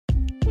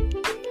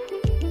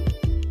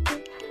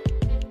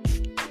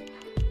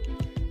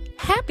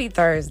Happy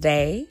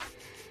Thursday.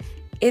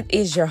 It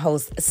is your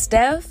host,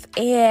 Steph,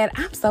 and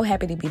I'm so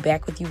happy to be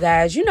back with you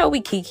guys. You know,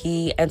 we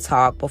kiki and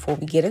talk before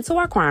we get into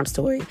our crime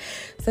story.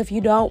 So if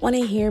you don't want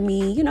to hear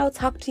me,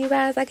 talk to you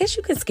guys, I guess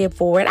you can skip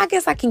forward. I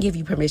guess I can give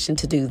you permission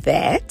to do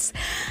that.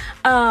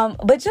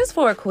 But just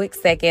for a quick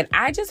second,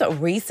 I just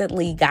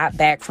recently got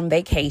back from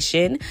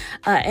vacation.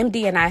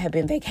 MD and I have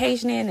been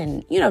vacationing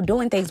and,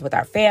 doing things with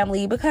our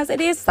family because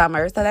it is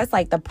summer. So that's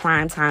like the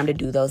prime time to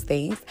do those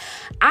things.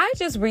 I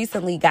just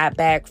recently got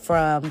back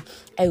from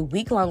a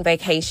week-long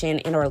vacation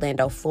in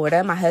Orlando,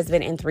 Florida. My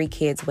husband and 3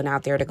 kids went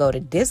out there to go to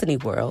Disney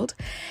World.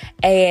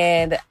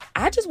 And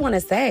I just want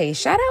to say,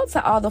 shout out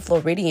to all the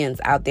Floridians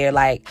out there,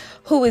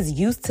 who is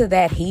used to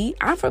that heat.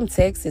 I'm from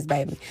Texas,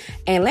 baby.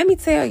 And let me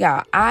tell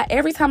y'all,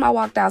 every time I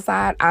walked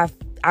outside,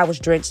 I was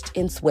drenched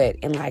in sweat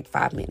in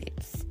 5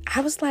 minutes.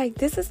 I was like,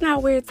 this is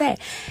not where it's at.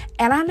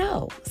 And I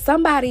know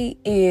somebody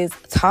is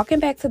talking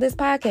back to this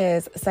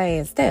podcast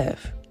saying,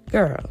 Steph,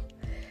 girl,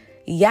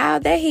 y'all,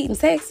 that heat in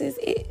Texas,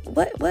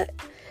 what?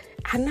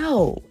 I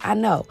know.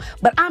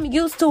 But I'm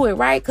used to it,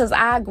 right? Because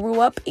I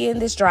grew up in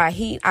this dry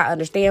heat. I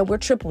understand we're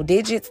triple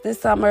digits this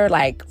summer,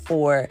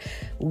 for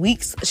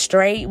weeks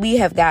straight. We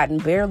have gotten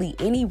barely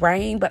any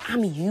rain, but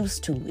I'm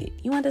used to it.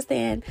 You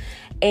understand?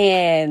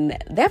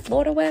 And that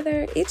Florida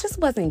weather, it just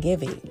wasn't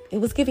giving. It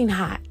was giving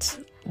hot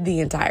the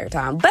entire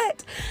time.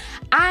 But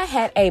I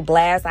had a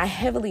blast. I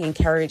heavily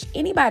encourage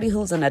anybody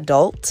who's an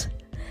adult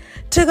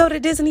to go to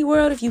Disney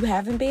World if you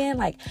haven't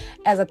been.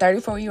 As a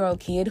 34-year-old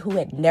kid who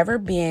had never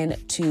been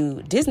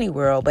to Disney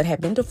World but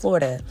had been to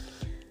Florida,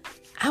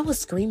 I was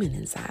screaming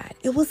inside.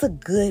 It was a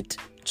good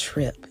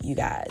trip, you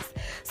guys.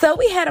 So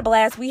we had a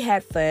blast. We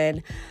had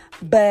fun.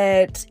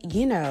 But,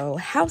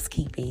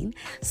 housekeeping.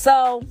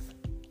 So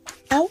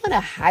I want to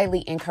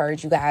highly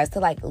encourage you guys to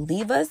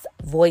leave us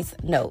voice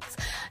notes.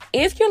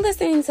 If you're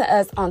listening to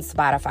us on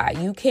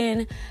Spotify, you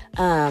can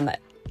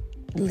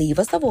leave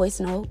us a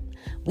voice note.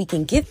 We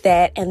can get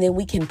that, and then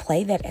we can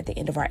play that at the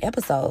end of our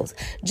episodes.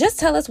 Just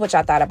tell us what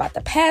y'all thought about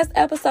the past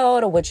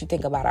episode, or what you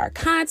think about our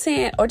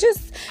content, or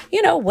just,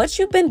 what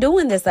you've been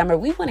doing this summer.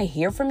 We want to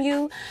hear from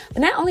you. But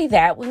not only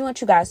that, we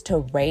want you guys to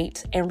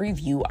rate and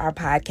review our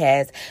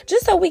podcast,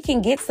 just so we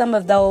can get some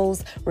of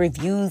those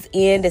reviews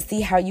in to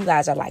see how you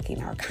guys are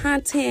liking our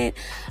content.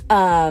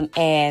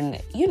 And,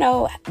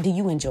 do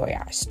you enjoy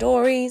our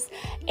stories?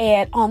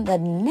 And on the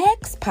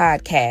next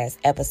podcast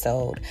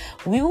episode,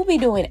 we will be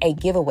doing a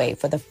giveaway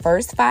for the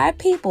first 5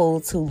 people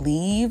to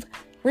leave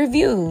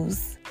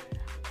reviews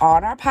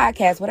on our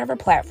podcast, whatever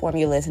platform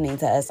you're listening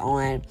to us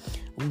on.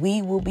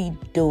 We will be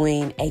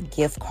doing a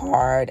gift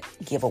card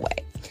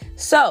giveaway.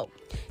 So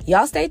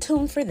y'all stay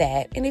tuned for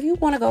that. And if you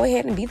want to go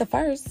ahead and be the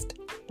first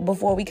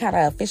before we kind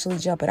of officially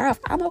jump it off,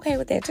 I'm okay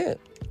with that too.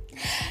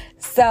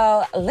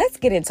 So let's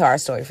get into our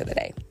story for the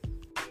day.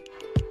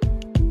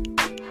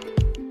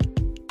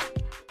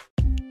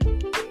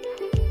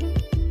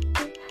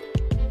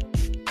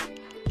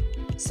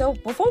 So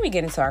before we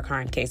get into our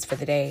crime case for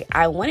the day,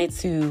 I wanted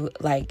to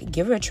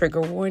give a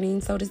trigger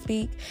warning, so to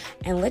speak,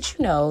 and let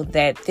you know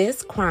that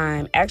this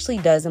crime actually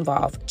does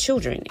involve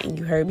children. And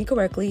you heard me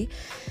correctly.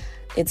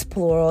 It's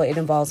plural. It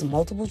involves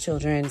multiple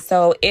children.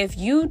 So if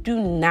you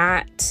do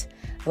not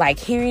like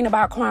hearing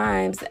about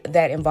crimes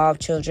that involve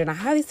children, I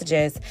highly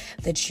suggest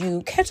that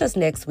you catch us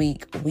next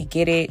week. We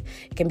get it.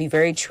 It can be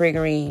very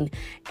triggering.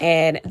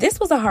 And this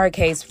was a hard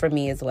case for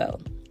me as well.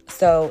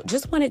 So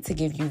just wanted to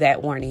give you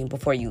that warning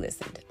before you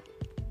listened.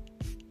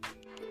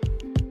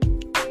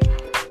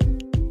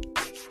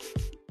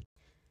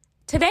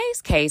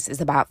 Today's case is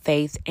about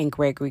Faith and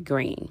Gregory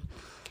Green.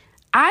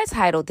 I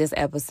titled this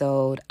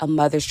episode A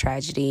Mother's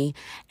Tragedy,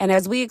 and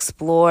as we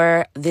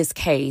explore this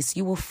case,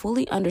 you will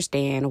fully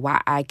understand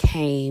why I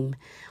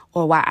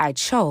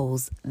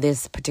chose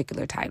this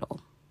particular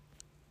title.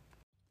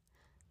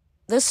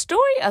 The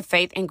story of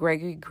Faith and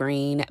Gregory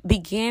Green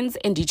begins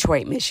in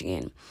Detroit,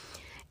 Michigan.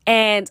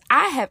 And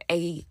I have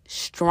a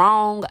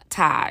strong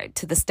tie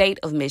to the state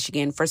of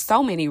Michigan for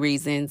so many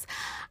reasons.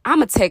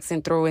 I'm a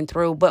Texan through and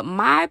through, but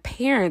my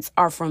parents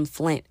are from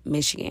Flint,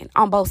 Michigan,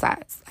 on both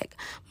sides.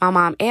 My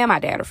mom and my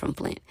dad are from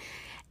Flint.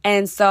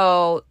 And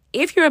so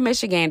if you're a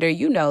Michigander,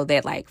 you know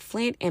that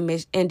Flint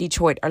and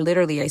Detroit are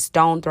literally a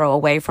stone throw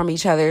away from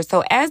each other.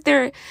 So as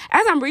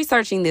I'm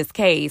researching this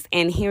case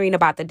and hearing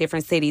about the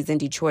different cities in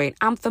Detroit,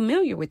 I'm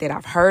familiar with it.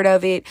 I've heard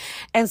of it.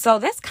 And so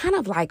that's kind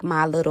of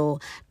my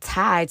little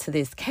tie to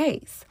this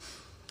case.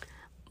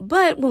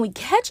 But when we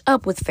catch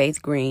up with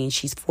Faith Green,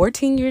 she's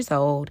 14 years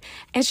old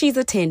and she's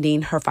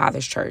attending her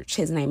father's church.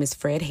 His name is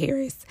Fred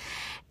Harris,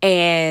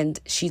 and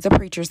she's a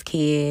preacher's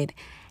kid.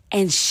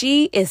 And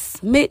she is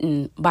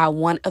smitten by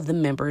one of the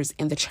members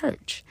in the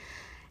church.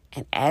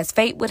 And as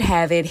fate would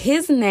have it,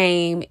 his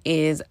name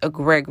is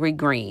Gregory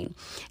Green.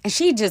 And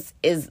she just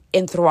is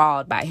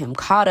enthralled by him,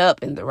 caught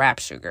up in the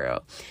rapture,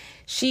 girl.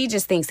 She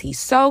just thinks he's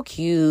so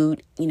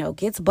cute,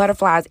 gets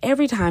butterflies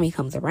every time he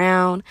comes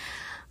around.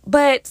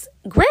 But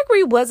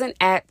Gregory wasn't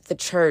at the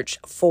church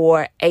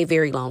for a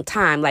very long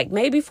time,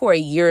 maybe for a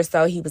year or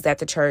so he was at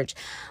the church.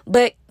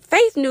 But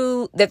Faith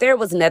knew that there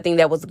was nothing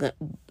that was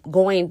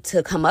going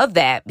to come of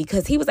that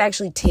because he was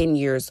actually 10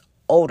 years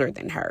older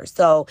than her.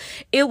 So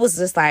it was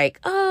just like,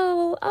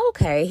 oh,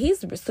 okay,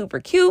 he's super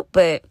cute,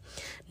 but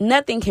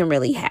nothing can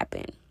really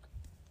happen.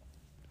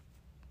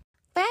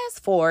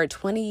 Fast forward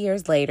 20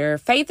 years later,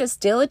 Faith is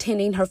still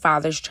attending her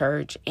father's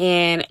church,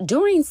 and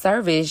during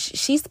service,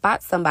 she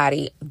spots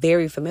somebody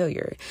very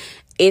familiar.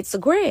 It's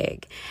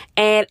Greg.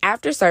 And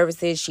after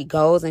services, she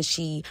goes and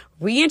she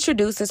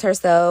reintroduces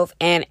herself,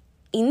 and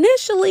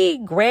initially,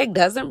 Greg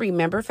doesn't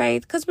remember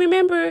Faith because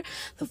remember,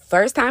 the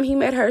first time he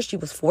met her, she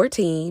was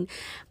 14.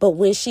 But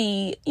when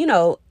she,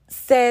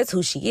 says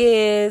who she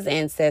is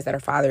and says that her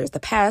father is the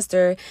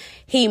pastor,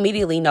 he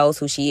immediately knows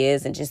who she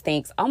is and just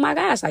thinks, oh my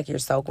gosh, like, you're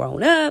so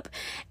grown up.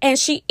 And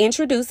she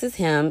introduces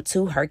him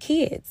to her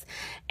kids.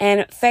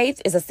 And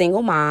Faith is a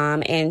single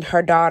mom, and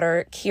her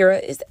daughter,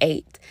 Kira, is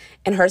 8,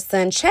 and her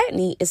son,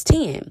 Chatney, is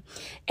 10.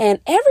 And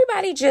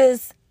everybody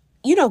just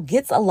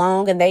gets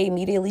along, and they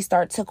immediately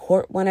start to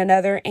court one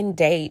another and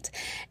date.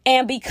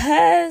 And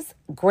because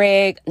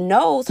Greg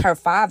knows her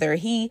father,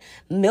 he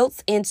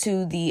melts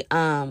into the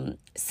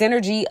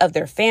synergy of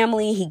their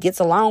family. He gets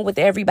along with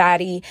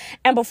everybody.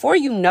 And before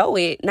you know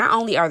it, not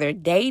only are they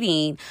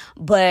dating,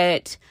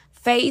 but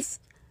Faith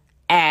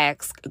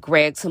asks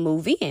Greg to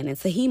move in. And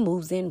so he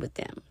moves in with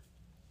them.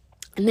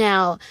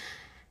 Now,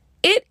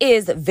 it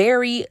is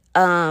very,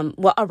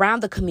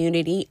 around the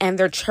community and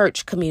their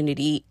church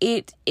community,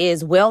 it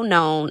is well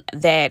known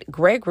that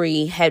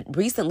Gregory had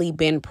recently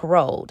been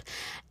paroled.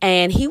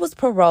 And he was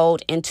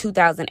paroled in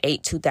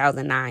 2008,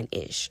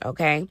 2009-ish,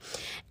 okay?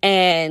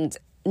 And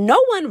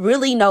no one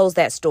really knows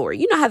that story.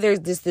 You know how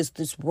there's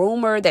this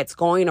rumor that's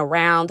going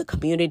around the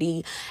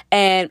community,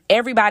 and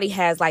everybody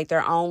has like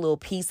their own little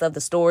piece of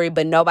the story,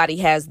 but nobody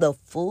has the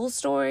full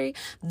story.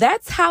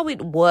 That's how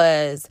it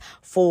was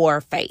for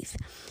Faith.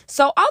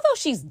 So although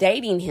she's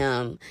dating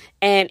him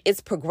and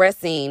it's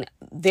progressing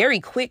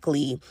very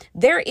quickly,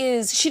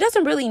 she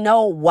doesn't really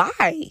know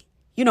why,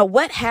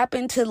 what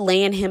happened to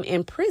land him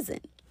in prison.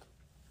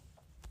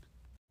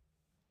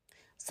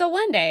 So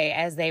one day,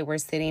 as they were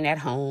sitting at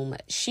home,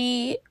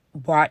 she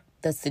brought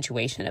the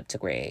situation up to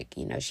Greg.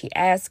 She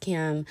asked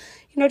him,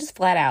 just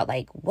flat out,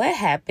 like, what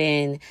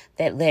happened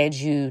that led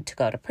you to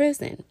go to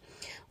prison?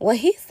 Well,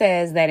 he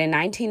says that in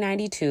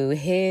 1992,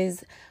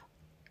 his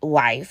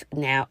wife,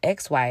 now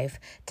ex-wife,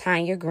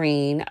 Tanya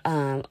Green,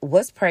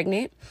 was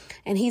pregnant,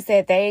 and he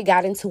said they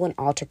got into an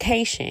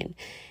altercation.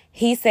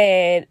 He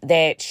said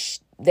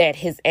that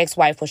his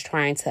ex-wife was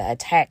trying to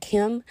attack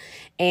him,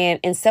 and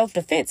in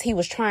self-defense, he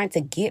was trying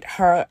to get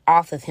her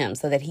off of him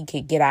so that he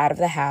could get out of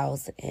the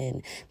house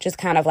and just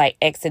kind of like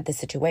exit the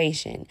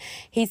situation.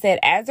 He said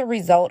as a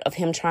result of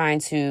him trying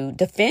to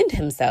defend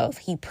himself,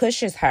 he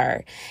pushes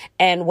her,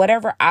 and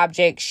whatever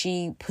object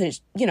she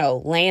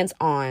lands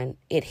on,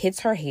 it hits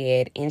her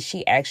head, and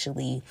she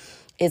actually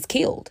is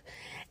killed.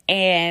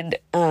 And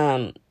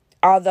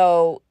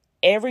although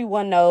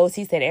everyone knows,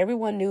 he said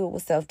everyone knew it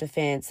was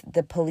self-defense,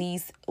 the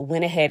police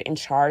went ahead and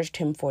charged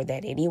him for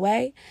that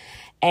anyway.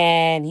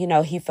 And,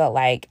 he felt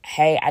like,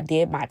 hey, I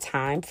did my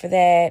time for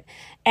that.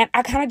 And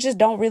I kind of just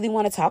don't really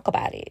want to talk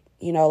about it.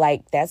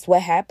 Like, that's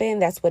what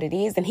happened. That's what it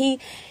is. And he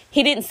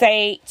didn't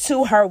say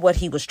to her what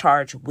he was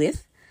charged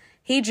with.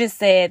 He just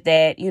said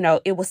that,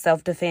 it was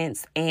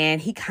self-defense.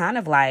 And he kind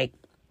of like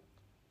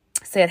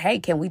said, hey,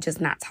 can we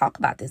just not talk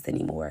about this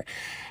anymore?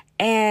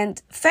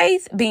 And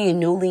Faith, being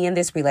newly in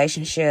this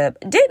relationship,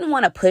 didn't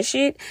want to push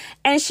it.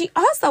 And she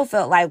also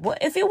felt like, well,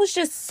 if it was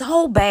just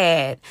so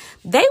bad,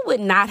 they would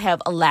not have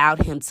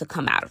allowed him to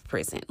come out of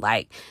prison.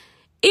 Like,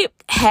 it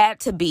had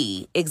to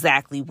be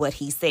exactly what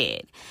he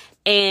said.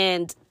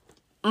 And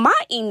my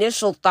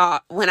initial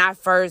thought when I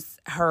first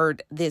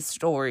heard this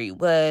story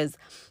was,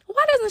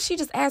 why doesn't she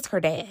just ask her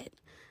dad?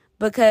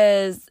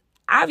 Because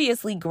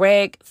obviously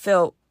Greg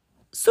felt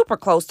super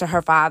close to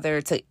her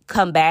father to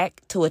come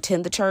back to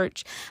attend the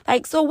church.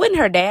 Like, so wouldn't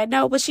her dad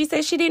know? But she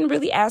said she didn't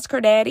really ask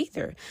her dad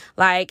either.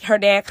 Like, her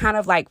dad kind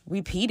of like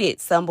repeated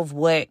some of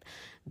what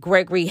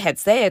Gregory had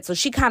said. So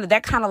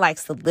that kind of like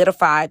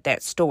solidified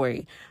that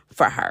story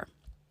for her.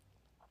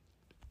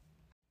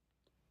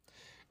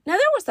 Now,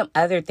 there were some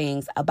other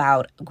things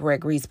about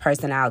Gregory's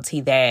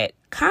personality that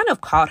kind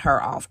of caught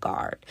her off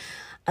guard.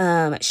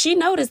 She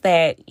noticed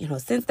that,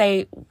 since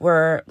they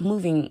were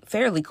moving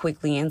fairly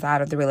quickly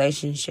inside of the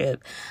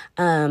relationship,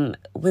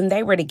 when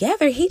they were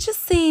together, he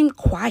just seemed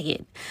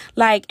quiet,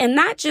 like, and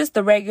not just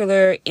the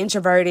regular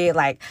introverted,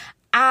 like,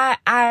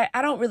 I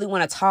don't really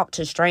want to talk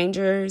to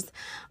strangers,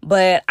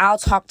 but I'll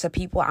talk to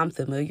people I'm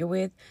familiar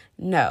with.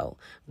 No,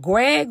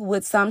 Greg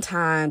would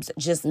sometimes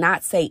just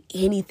not say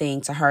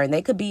anything to her, and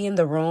they could be in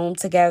the room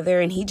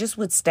together and he just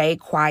would stay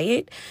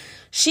quiet.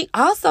 She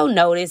also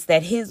noticed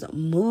that his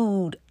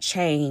mood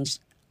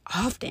changed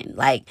often.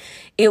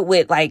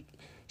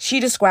 She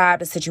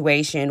described a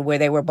situation where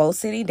they were both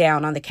sitting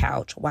down on the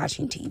couch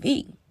watching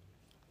TV.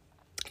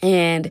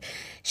 And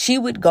she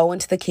would go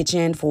into the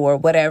kitchen for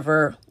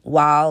whatever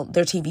while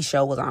their TV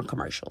show was on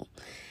commercial.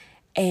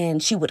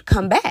 and she would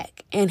come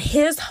back and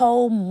his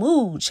whole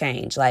mood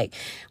changed. Like,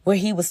 where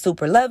he was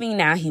super loving,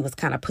 now he was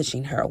kind of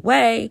pushing her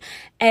away.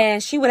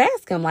 And she would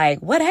ask him, like,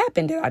 what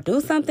happened? Did I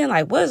do something?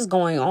 Like, what is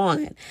going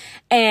on?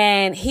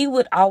 And he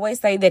would always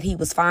say that he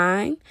was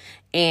fine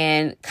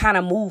and kind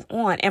of move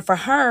on. And for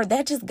her,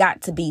 that just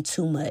got to be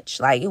too much.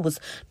 Like, it was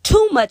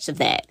too much of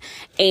that.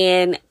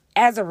 And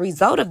as a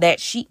result of that,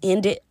 she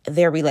ended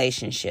their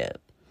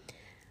relationship.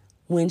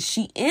 When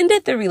she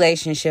ended the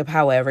relationship,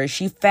 however,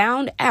 she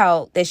found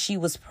out that she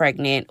was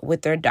pregnant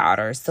with their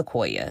daughter,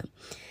 Sequoia.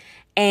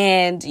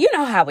 And you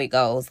know how it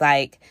goes.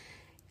 Like,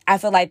 I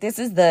feel like this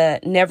is the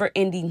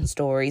never-ending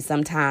story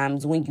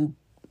sometimes when you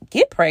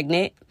get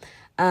pregnant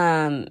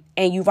and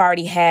you've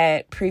already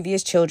had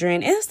previous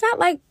children. And it's not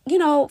like,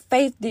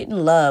 Faith didn't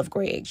love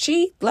Greg.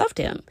 She loved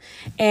him.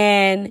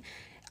 And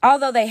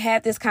although they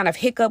had this kind of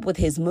hiccup with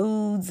his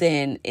moods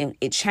and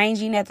it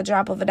changing at the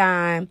drop of a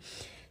dime,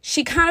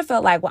 she kind of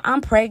felt like, well,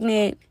 I'm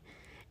pregnant.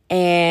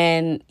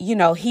 And,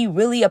 he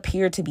really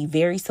appeared to be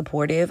very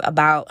supportive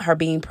about her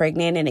being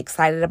pregnant and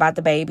excited about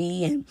the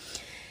baby. And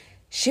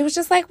she was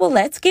just like, well,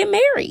 let's get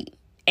married.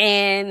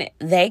 And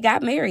they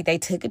got married. They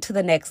took it to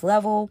the next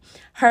level.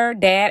 Her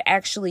dad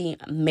actually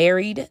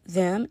married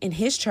them in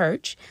his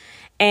church.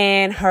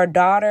 And her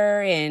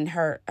daughter and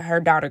her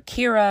daughter,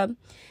 Kira,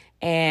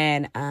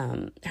 and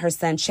her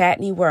son,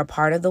 Chadney, were a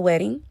part of the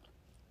wedding.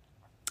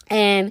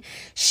 And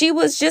she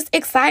was just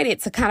excited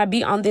to kind of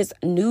be on this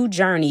new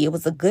journey. It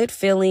was a good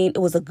feeling. It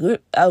was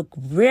a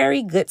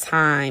very good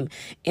time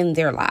in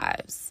their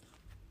lives.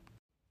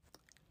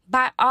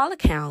 By all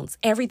accounts,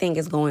 everything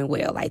is going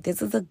well. Like,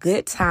 this is a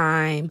good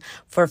time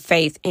for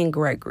Faith and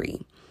Gregory.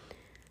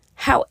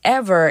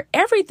 However,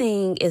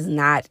 everything is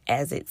not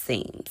as it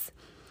seems.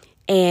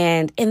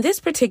 And in this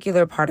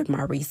particular part of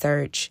my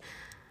research,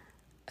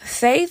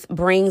 Faith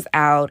brings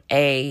out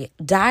a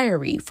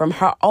diary from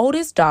her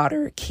oldest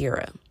daughter,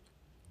 Kira.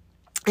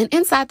 And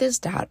inside this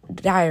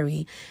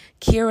diary,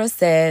 Kira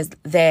says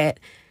that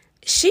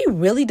she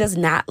really does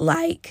not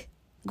like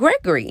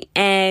Gregory,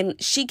 and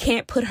she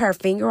can't put her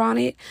finger on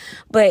it,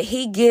 but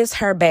he gives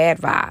her bad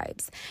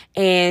vibes.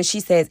 And she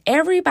says,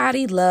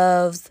 everybody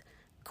loves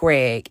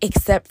Greg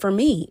except for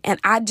me. And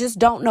I just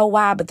don't know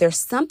why, but there's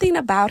something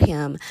about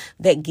him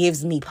that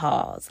gives me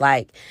pause.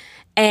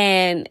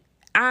 And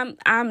I'm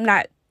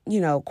not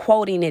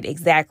quoting it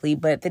exactly,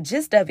 but the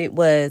gist of it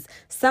was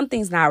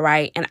something's not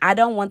right and I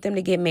don't want them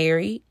to get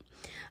married.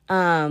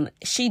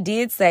 She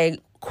did say,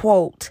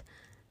 quote,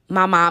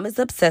 my mom is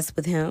obsessed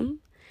with him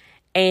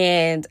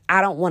and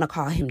I don't want to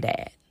call him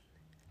dad.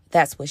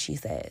 That's what she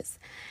says.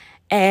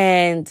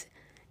 And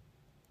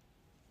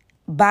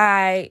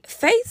by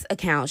Faith's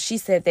account, she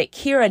said that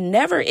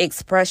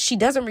she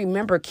doesn't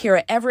remember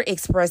Kira ever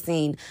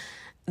expressing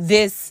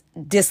this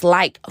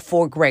dislike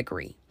for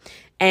Gregory.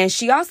 And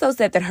she also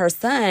said that her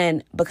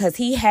son, because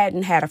he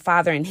hadn't had a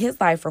father in his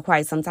life for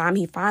quite some time,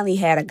 he finally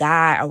had a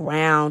guy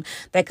around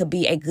that could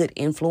be a good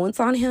influence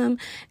on him.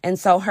 And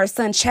so her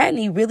son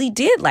Chadney really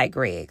did like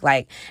Greg.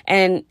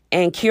 And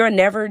Kira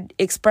never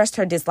expressed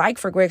her dislike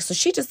for Greg. So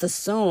she just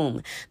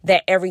assumed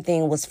that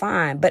everything was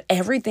fine. But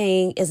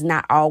everything is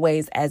not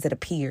always as it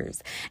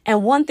appears.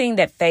 And one thing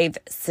that Faith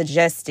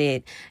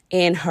suggested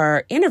in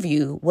her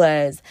interview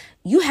was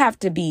you have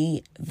to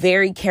be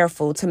very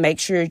careful to make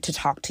sure to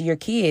talk to your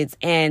kids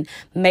and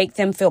make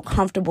them feel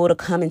comfortable to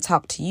come and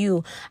talk to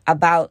you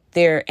about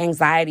their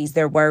anxieties,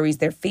 their worries,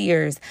 their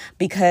fears.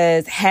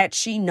 Because had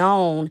she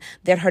known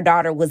that her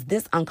daughter was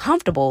this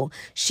uncomfortable,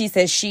 she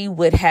says she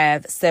would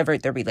have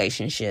severed the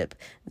relationship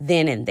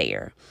then and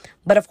there.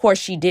 But of course,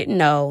 she didn't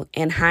know.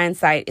 And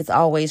hindsight is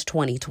always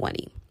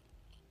 20/20.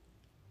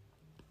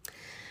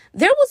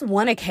 There was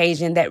one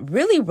occasion that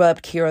really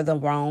rubbed Kira the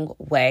wrong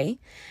way.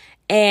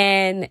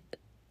 And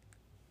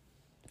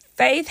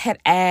Faith had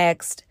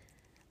asked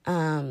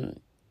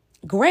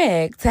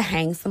Greg to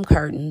hang some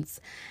curtains.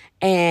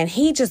 And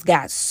he just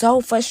got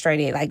so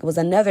frustrated. Like, it was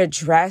another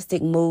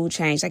drastic mood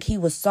change. Like, he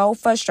was so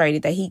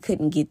frustrated that he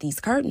couldn't get these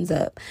curtains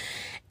up.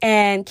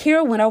 And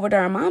Kira went over to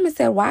her mom and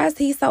said, why is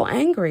he so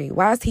angry?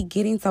 Why is he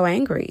getting so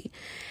angry?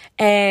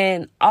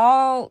 And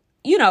for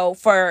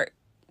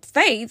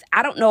Faith,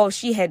 I don't know if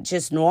she had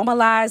just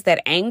normalized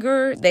that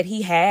anger that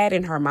he had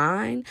in her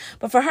mind.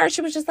 But for her,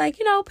 she was just like,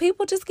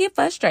 people just get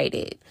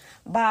frustrated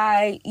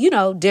by,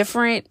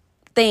 different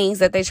things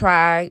that they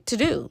try to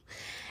do.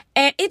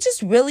 And it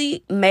just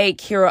really made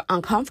Kira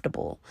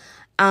uncomfortable.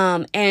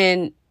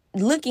 And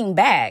looking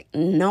back,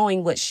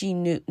 knowing what she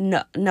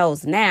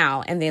knows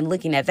now, and then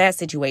looking at that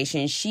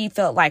situation, she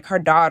felt like her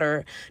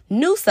daughter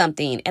knew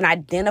something and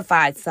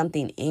identified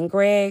something in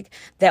Greg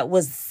that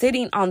was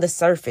sitting on the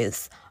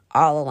surface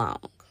all along.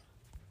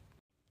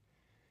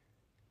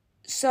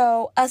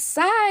 So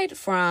aside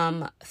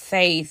from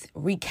Faith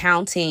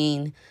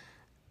recounting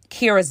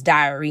Kira's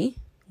diary,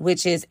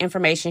 which is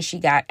information she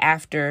got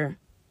after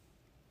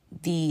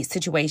the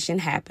situation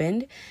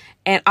happened,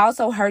 and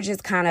also her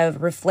just kind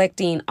of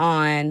reflecting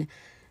on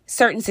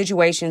certain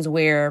situations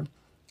where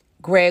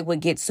Greg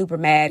would get super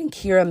mad and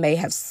Kira may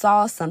have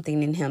saw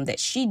something in him that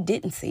she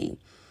didn't see,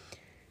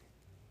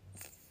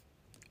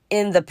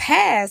 in the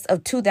past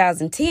of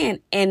 2010,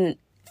 in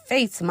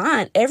Faith's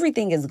mind,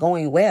 everything is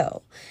going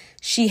well.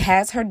 She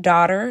has her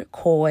daughter,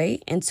 Coy,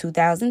 in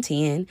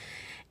 2010,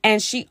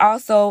 and she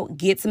also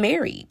gets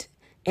married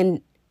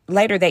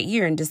later that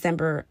year in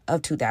December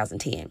of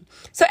 2010.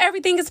 So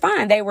everything is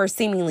fine. They were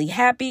seemingly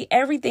happy.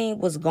 Everything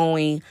was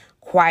going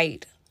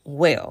quite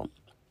well.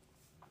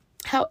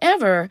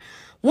 However,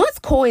 once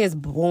Coy is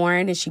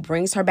born and she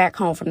brings her back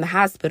home from the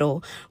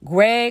hospital,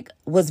 Greg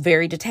was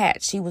very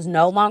detached. He was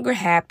no longer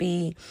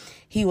happy.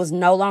 He was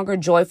no longer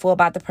joyful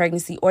about the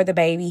pregnancy or the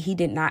baby. He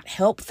did not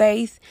help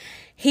Faith.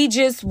 He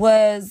just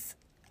was,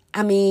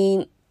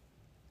 a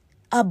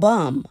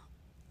bum.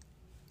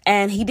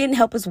 And he didn't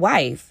help his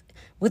wife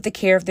with the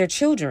care of their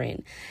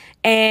children.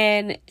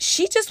 And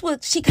she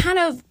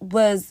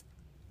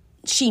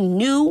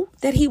knew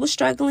that he was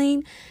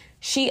struggling.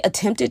 She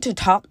attempted to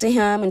talk to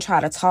him and try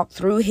to talk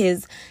through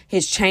his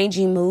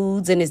changing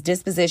moods and his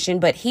disposition,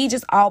 but he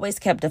just always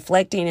kept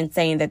deflecting and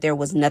saying that there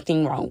was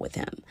nothing wrong with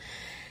him.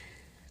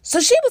 So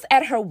she was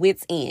at her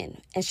wit's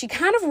end, and she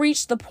kind of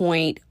reached the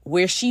point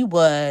where she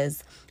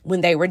was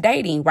when they were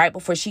dating, right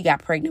before she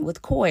got pregnant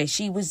with Coy.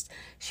 She was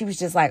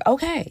just like,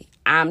 okay,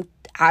 I'm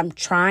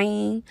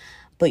trying,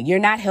 but you're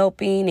not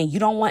helping and you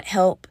don't want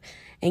help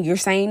and you're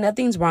saying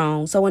nothing's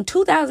wrong. So in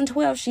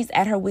 2012, she's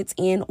at her wit's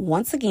end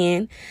once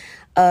again.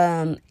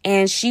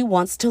 And she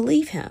wants to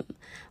leave him.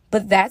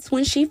 But that's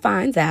when she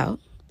finds out,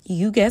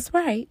 you guess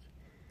right,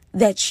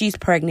 that she's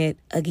pregnant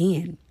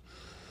again.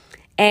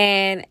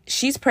 And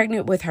she's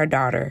pregnant with her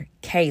daughter,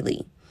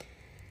 Kaylee.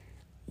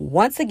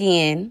 Once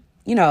again,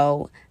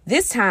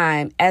 this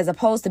time, as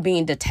opposed to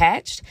being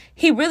detached,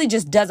 he really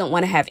just doesn't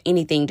want to have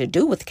anything to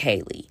do with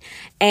Kaylee.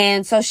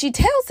 And so she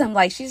tells him,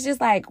 she's just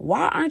like,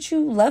 why aren't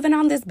you loving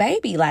on this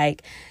baby?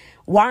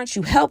 Why aren't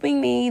you helping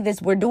me?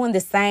 We're doing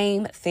the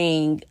same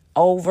thing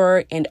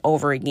over and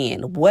over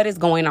again. What is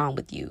going on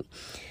with you?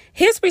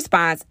 His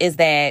response is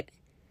that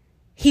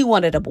he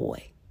wanted a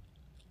boy.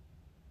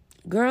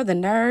 Girl, the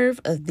nerve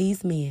of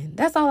these men.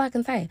 That's all I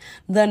can say.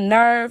 The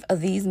nerve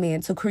of these men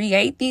to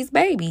create these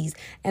babies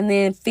and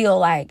then feel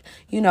like,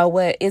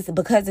 it's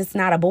because it's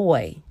not a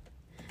boy,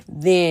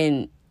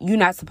 then you're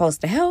not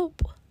supposed to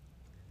help.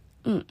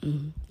 Girl,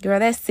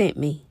 that sent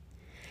me.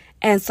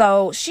 And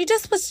so she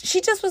just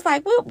was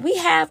like, well, we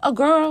have a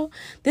girl.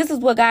 This is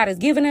what God has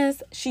given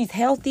us. She's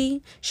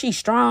healthy. She's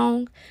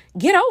strong.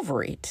 Get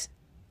over it.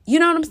 You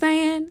know what I'm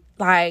saying?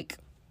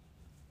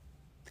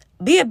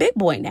 Be a big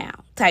boy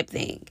now type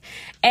thing.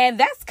 And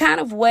that's kind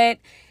of what,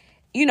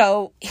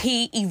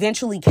 he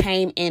eventually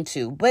came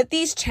into. But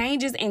these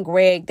changes in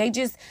Greg,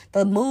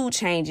 the mood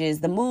changes,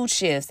 the mood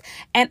shifts.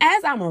 And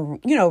as I'm,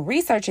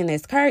 researching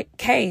this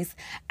case,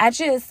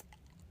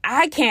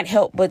 I can't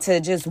help but to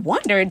just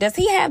wonder, does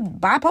he have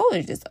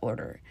bipolar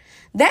disorder?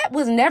 That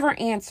was never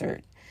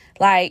answered.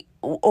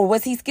 Or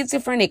was he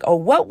schizophrenic? Or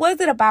what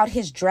was it about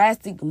his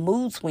drastic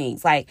mood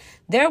swings?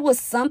 There was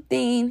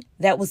something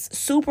that was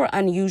super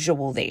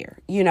unusual there,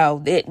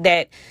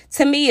 that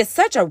to me is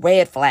such a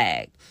red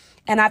flag.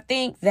 And I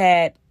think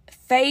that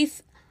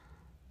Faith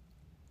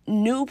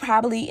knew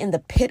probably in the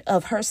pit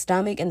of her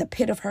stomach, in the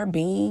pit of her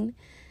being,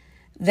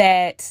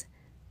 that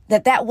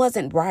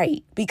wasn't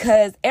right,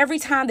 because every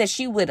time that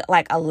she would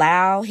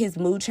allow his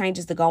mood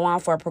changes to go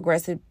on for a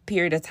progressive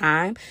period of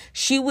time,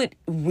 she would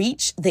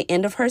reach the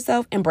end of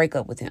herself and break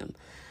up with him.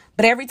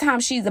 But every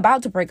time she's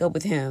about to break up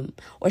with him,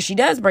 or she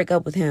does break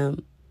up with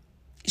him,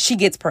 she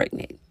gets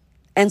pregnant.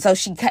 And so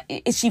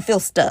she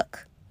feels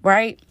stuck,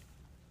 right?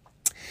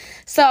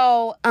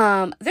 So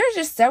there's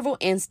just several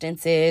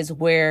instances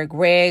where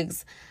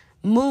Greg's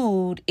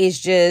mood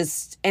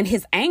is and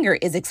his anger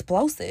is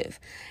explosive.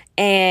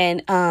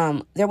 And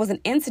there was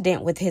an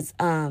incident with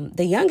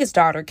the youngest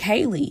daughter,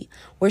 Kaylee,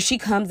 where she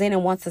comes in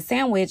and wants a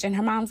sandwich. And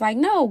her mom's like,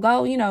 no,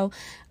 go,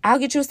 I'll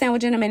get you a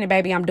sandwich in a minute,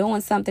 baby. I'm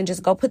doing something.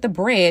 Just go put the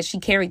bread. She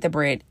carried the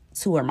bread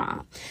to her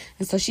mom.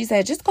 And so she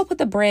said, just go put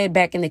the bread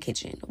back in the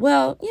kitchen.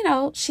 Well,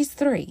 she's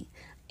 3.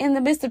 In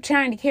the midst of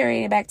trying to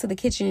carry it back to the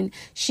kitchen,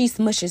 she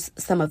smushes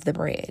some of the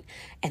bread.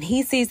 And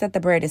he sees that the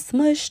bread is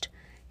smushed.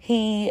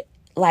 He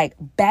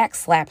back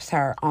slaps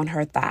her on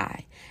her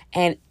thigh.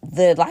 And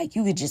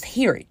you could just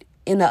hear it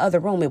in the other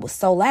room. It was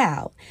so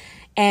loud.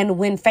 And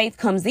when Faith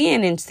comes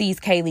in and sees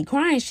Kaylee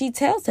crying, she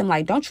tells him,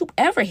 don't you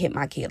ever hit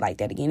my kid like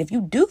that again. If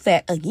you do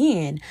that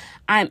again,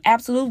 I'm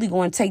absolutely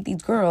going to take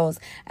these girls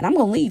and I'm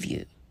going to leave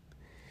you.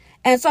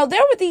 And so there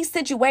were these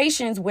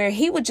situations where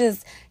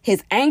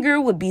his anger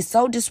would be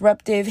so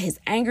disruptive. His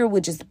anger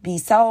would just be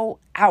so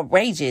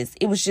outrageous.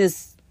 It was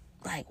just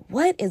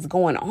what is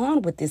going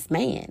on with this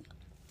man?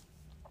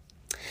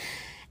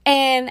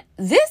 And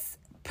this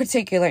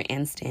particular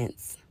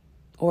instance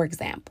or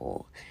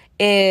example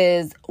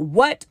is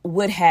what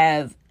would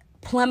have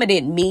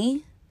plummeted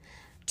me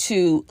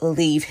to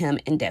leave him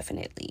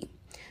indefinitely,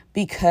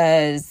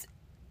 because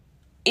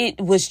it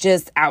was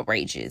just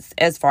outrageous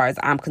as far as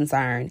I'm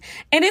concerned.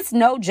 And it's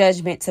no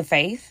judgment to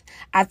Faith.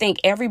 I think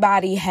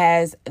everybody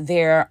has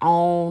their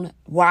own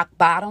rock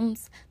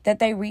bottoms that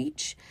they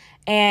reach.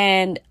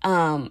 And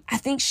I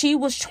think she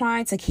was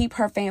trying to keep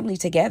her family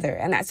together.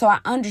 And so I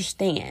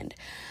understand.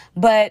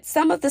 But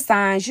some of the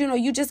signs,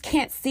 you just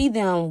can't see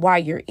them while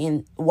you're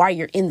in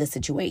the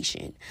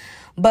situation.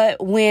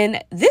 But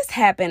when this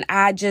happened,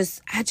 I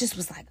just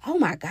was like, oh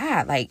my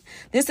God, like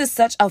this is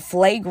such a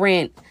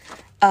flagrant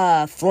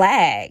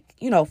flag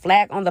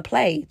on the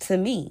play to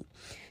me.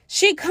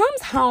 She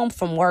comes home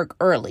from work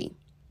early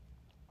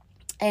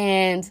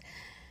and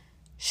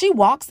she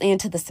walks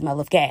into the smell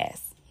of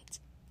gas.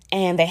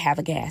 And they have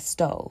a gas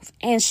stove.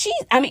 And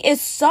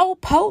it's so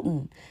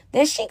potent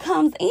that she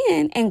comes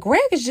in and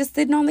Greg is just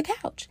sitting on the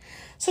couch.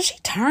 So she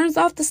turns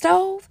off the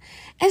stove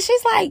and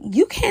she's like,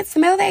 you can't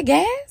smell that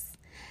gas?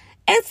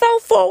 And so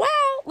for a while,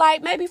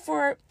 like maybe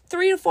for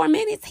 3 to 4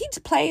 minutes, he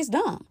just plays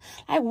dumb.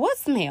 Like, what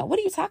smell? What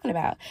are you talking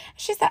about?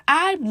 She said,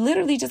 I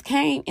literally just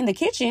came in the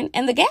kitchen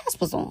and the gas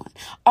was on.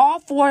 All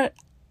four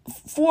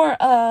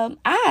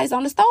eyes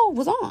on the stove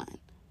was on.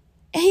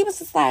 And he was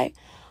just like,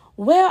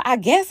 well, I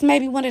guess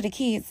maybe one of the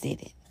kids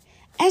did it.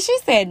 And she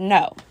said,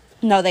 no,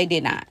 they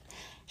did not.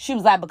 She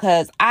was like,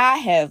 because I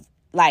have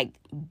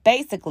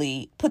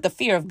basically put the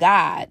fear of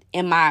God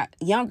in my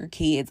younger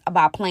kids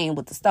about playing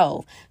with the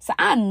stove. So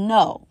I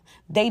know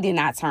they did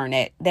not turn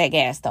that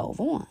gas stove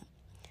on.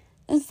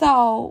 And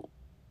so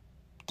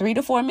 3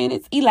 to 4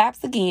 minutes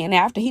elapsed again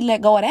after he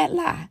let go of that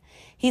lie.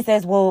 He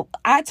says, well,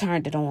 I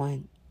turned it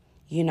on.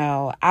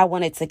 I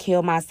wanted to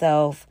kill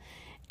myself.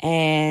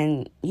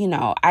 And,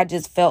 I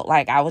just felt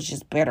like I was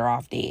just better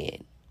off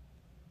dead.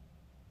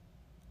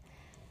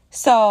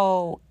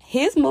 So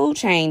his mood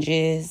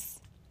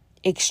changes,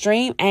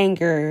 extreme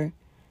anger,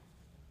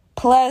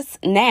 plus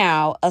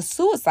now a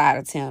suicide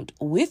attempt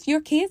with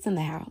your kids in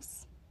the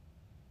house.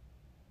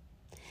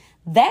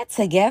 That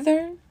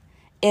together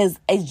is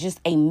just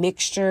a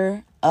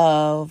mixture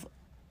of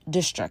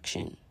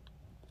destruction.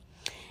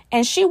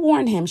 And she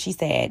warned him, she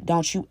said,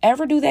 don't you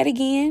ever do that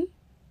again.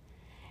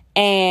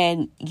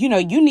 And, you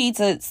need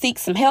to seek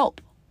some help,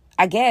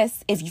 I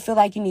guess, if you feel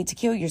like you need to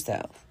kill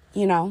yourself,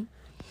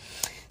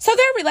 So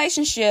their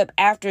relationship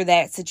after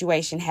that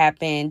situation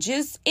happened,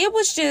 it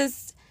was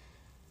just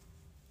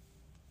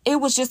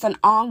an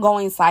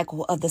ongoing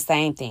cycle of the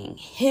same thing.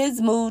 His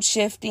mood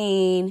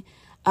shifting.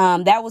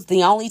 That was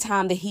the only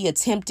time that he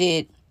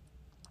attempted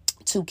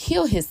to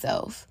kill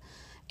himself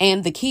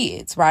and the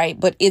kids, right?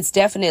 But it's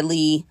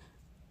definitely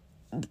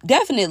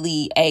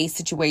a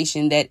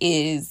situation that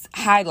is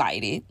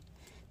highlighted,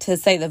 to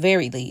say the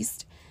very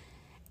least.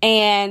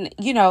 And,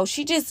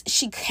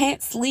 she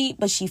can't sleep,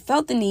 but she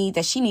felt the need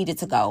that she needed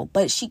to go,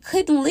 but she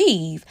couldn't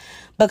leave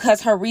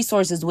because her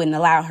resources wouldn't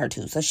allow her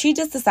to. So she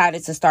just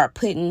decided to start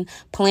putting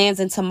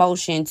plans into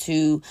motion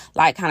to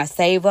kind of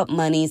save up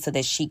money so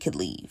that she could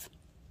leave.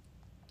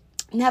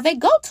 Now they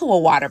go to a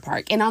water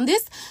park, and on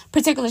this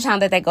particular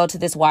time that they go to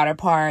this water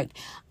park,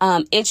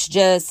 it's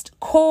just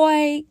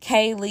Coy,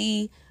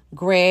 Kaylee,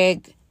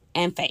 Greg,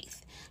 and Faith.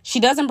 She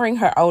doesn't bring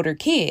her older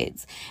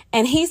kids.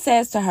 And he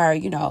says to her,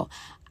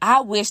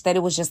 I wish that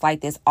it was just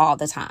like this all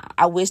the time.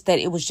 I wish that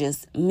it was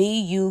just me,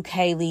 you,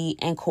 Kaylee,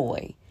 and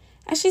Coy.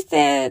 And she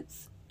said,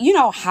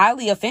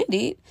 highly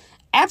offended.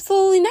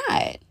 Absolutely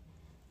not.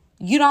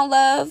 You don't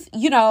love,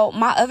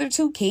 my other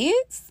 2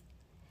 kids?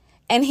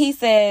 And he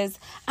says,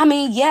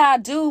 yeah, I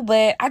do,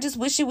 but I just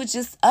wish it was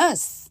just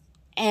us.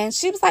 And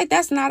she was like,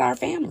 that's not our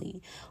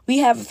family. We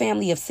have a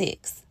family of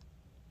 6.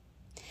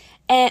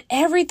 And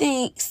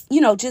everything,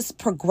 just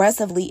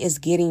progressively is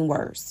getting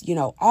worse.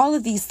 All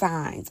of these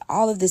signs,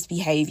 all of this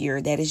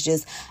behavior that is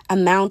just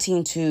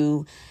amounting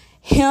to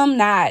him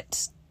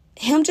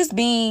just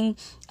being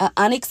an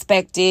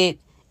unexpected,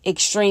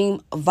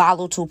 extreme,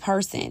 volatile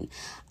person.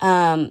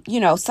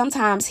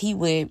 Sometimes he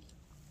would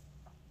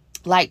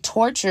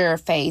torture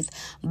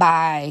Faith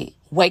by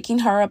waking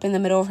her up in the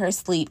middle of her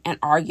sleep and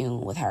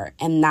arguing with her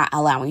and not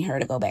allowing her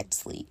to go back to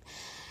sleep.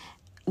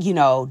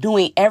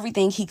 Doing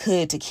everything he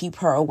could to keep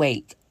her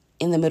awake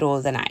in the middle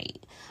of the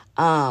night.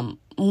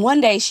 One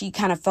day she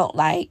kind of felt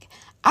like,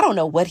 I don't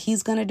know what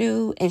he's going to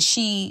do. And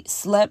she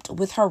slept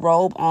with her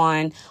robe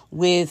on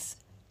with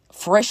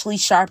freshly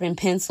sharpened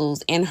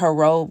pencils in her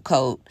robe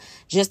coat,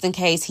 just in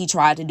case he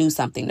tried to do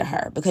something to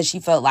her, because she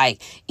felt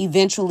like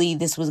eventually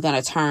this was going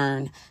to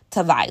turn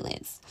to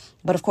violence.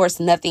 But of course,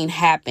 nothing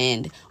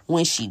happened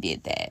when she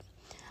did that.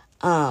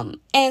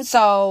 And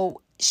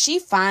so she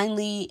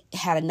finally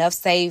had enough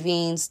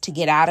savings to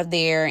get out of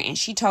there. And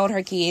she told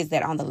her kids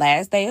that on the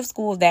last day of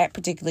school of that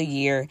particular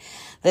year,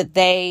 that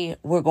they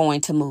were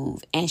going to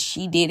move. And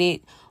she did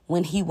it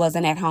when he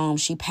wasn't at home.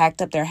 She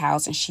packed up their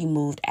house and she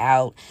moved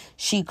out.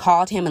 She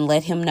called him and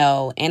let him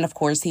know. And of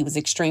course, he was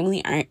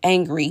extremely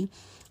angry,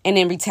 and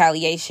in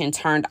retaliation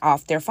turned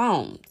off their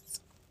phones.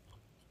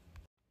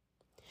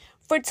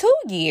 For 2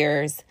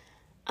 years,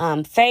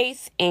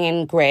 Faith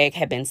and Greg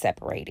had been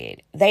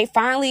separated. They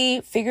finally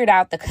figured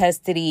out the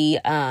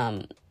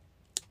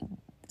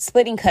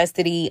splitting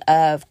custody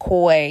of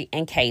Coy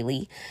and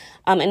Kaylee.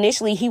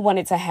 Initially, he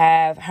wanted to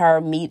have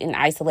her meet in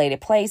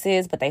isolated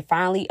places, but they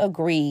finally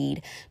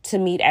agreed to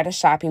meet at a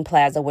shopping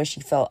plaza where she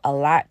felt a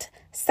lot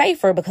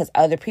safer because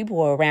other people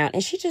were around,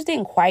 and she just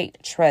didn't quite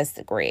trust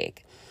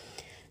Greg.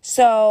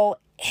 So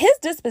his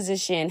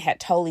disposition had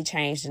totally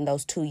changed in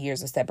those 2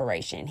 years of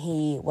separation.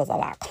 He was a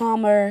lot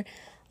calmer,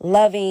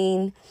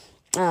 loving,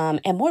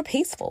 and more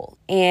peaceful.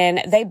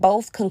 And they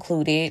both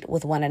concluded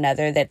with one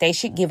another that they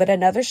should give it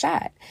another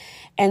shot.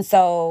 And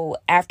so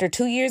after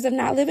 2 years of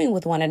not living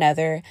with one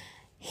another,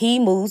 he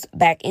moves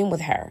back in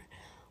with her.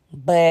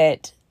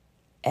 But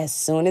as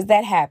soon as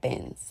that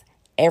happens,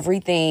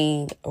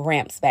 everything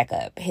ramps back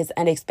up. His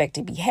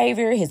unexpected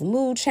behavior, his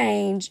mood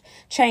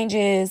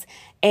changes,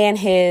 and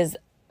his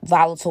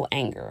volatile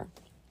anger.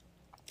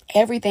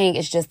 Everything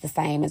is just the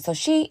same. And so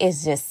she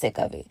is just sick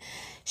of it.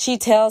 She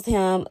tells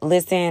him,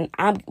 listen,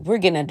 we're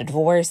getting a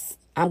divorce.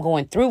 I'm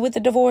going through with the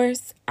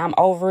divorce. I'm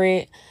over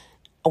it.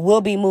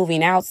 We'll be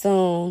moving out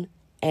soon.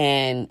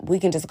 And we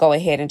can just go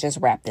ahead and just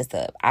wrap this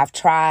up. I've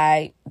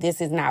tried.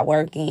 This is not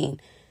working.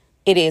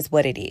 It is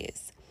what it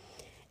is.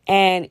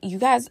 And you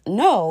guys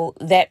know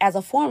that as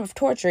a form of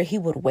torture, he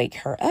would wake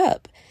her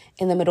up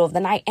in the middle of the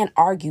night and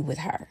argue with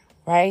her,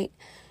 right?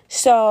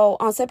 So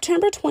on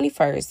September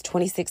 21st,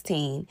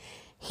 2016,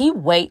 he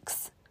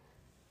wakes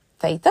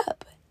Faith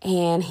up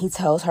and he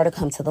tells her to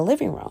come to the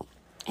living room.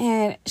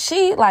 And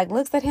she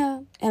looks at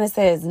him and it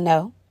says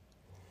no.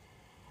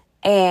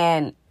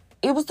 And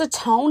it was the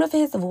tone of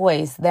his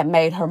voice that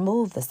made her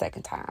move the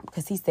second time,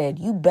 because he said,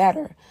 you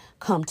better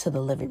come to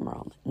the living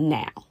room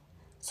now.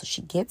 So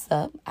she gets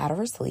up out of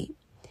her sleep.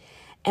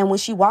 And when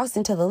she walks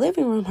into the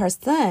living room, her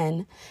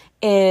son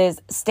is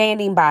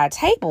standing by a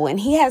table and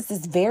he has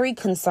this very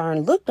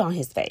concerned look on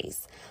his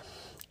face.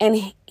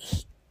 And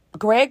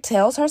Greg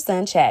tells her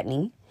son,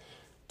 Chadney,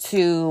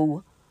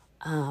 to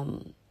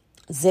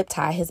zip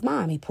tie his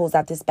mom. He pulls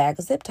out this bag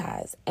of zip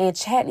ties. And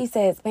Chadney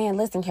says, man,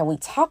 listen, can we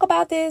talk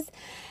about this?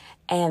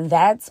 And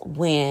that's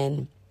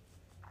when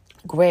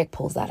Greg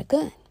pulls out a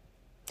gun.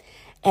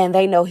 And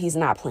they know he's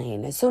not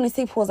playing. As soon as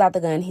he pulls out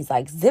the gun, he's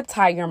like, zip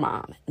tie your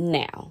mom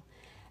now.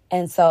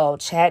 And so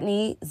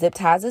Chadney zip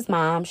ties his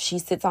mom. She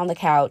sits on the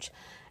couch.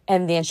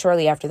 And then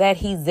shortly after that,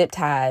 he zip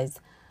ties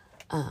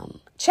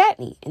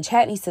Chadney. And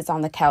Chadney sits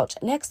on the couch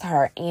next to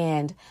her.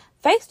 And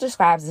Faith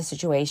describes the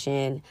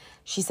situation.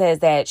 She says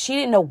that she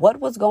didn't know what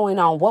was going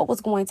on, what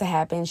was going to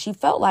happen. She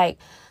felt like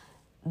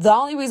the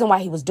only reason why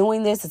he was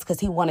doing this is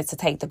because he wanted to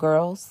take the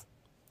girls.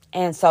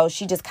 And so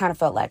she just kind of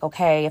felt like,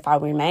 okay, if I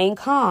remain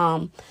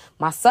calm,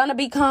 my son will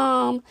be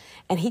calm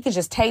and he can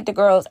just take the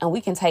girls and we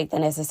can take the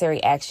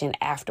necessary action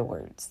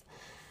afterwards.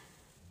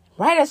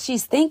 Right as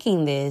she's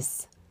thinking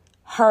this,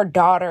 her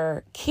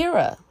daughter,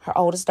 Kira, her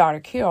oldest daughter,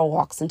 Kira,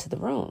 walks into the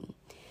room.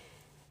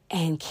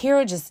 And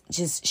Kira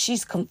just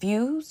she's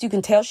confused. You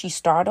can tell she's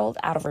startled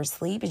out of her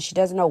sleep and she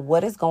doesn't know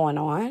what is going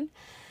on.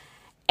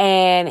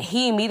 And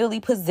he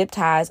immediately puts zip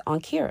ties on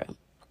Kira.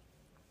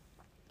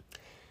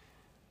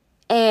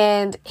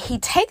 And he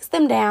takes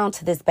them down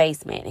to this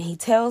basement and he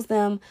tells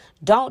them,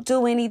 don't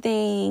do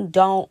anything.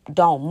 Don't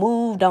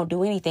move. Don't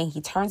do anything.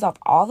 He turns off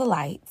all the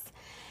lights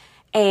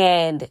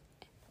and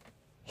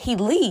he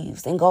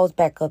leaves and goes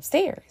back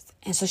upstairs.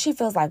 And so she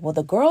feels like, well,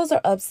 the girls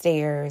are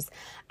upstairs.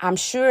 I'm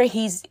sure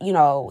he's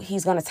going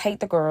to take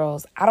the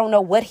girls. I don't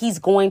know what he's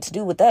going to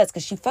do with us,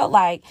 because she felt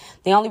like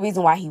the only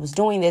reason why he was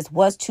doing this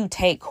was to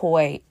take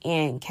Coy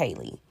and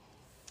Kaylee.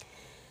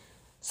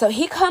 So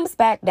he comes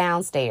back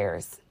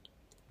downstairs.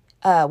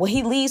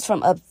 He leaves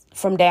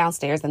from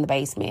downstairs in the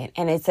basement.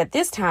 And it's at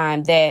this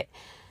time that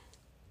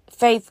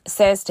Faith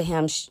says to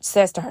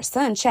her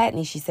son,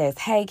 Chadney, she says,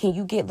 hey, can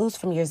you get loose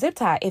from your zip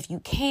tie? If you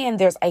can,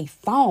 there's a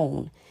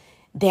phone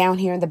down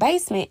here in the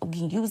basement. You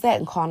can use that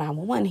and call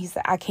 911. He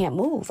said, I can't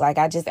move. I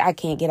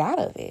can't get out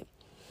of it.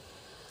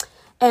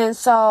 And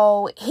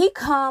so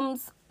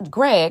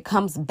Greg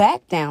comes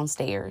back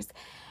downstairs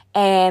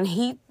and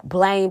he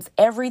blames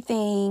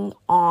everything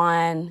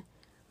on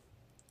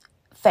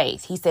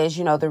Faith. He says,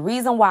 the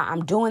reason why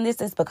I'm doing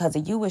this is because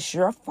of you. It's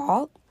your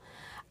fault.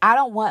 I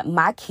don't want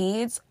my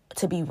kids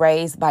to be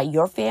raised by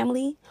your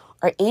family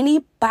or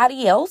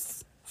anybody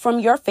else from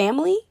your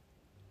family.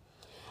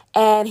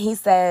 And he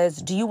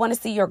says, do you want to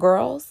see your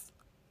girls?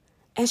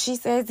 And she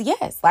says,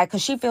 yes.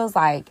 Because she feels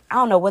like, I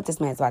don't know what this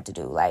man's about to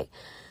do.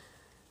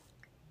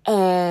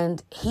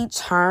 And he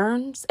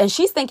turns and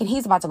she's thinking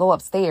he's about to go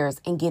upstairs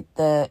and get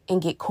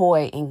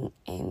Coy and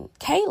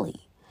Kaylee.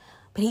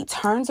 But he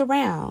turns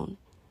around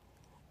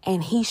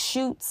and he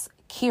shoots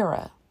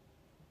Kira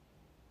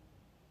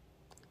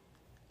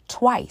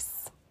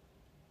twice.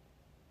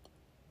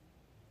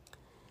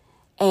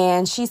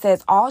 And she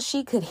says all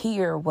she could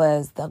hear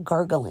was the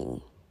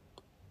gurgling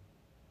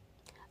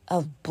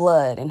of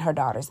blood in her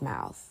daughter's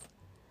mouth.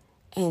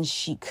 And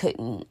she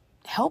couldn't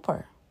help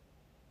her.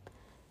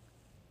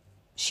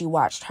 She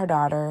watched her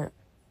daughter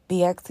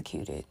be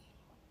executed.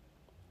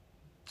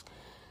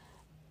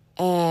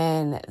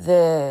 And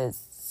as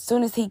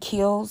soon as he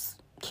kills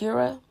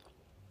Kira,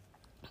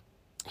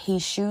 he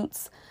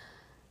shoots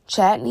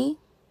Chadney.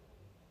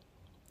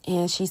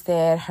 And she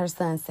said, her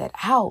son said,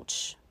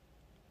 ouch.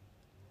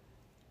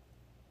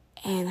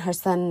 And her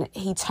son,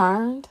 he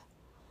turned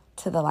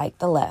to the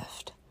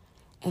left.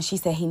 And she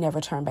said he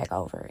never turned back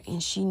over,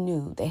 and she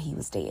knew that he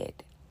was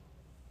dead.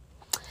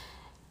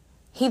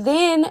 He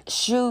then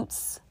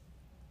shoots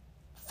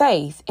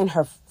Faith in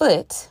her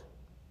foot,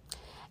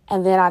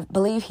 and then I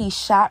believe he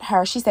shot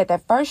her. She said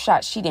that first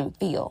shot she didn't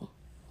feel.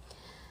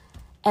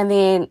 And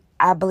then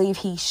I believe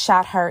he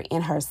shot her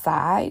in her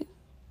side.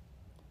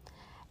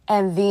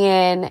 And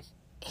then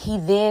he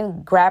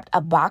then grabbed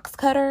a box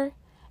cutter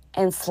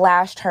and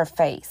slashed her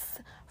face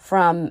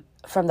from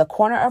the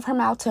corner of her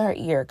mouth to her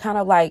ear, kind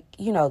of like,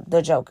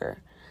 the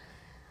Joker.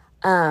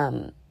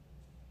 And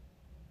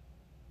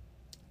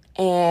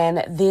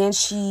then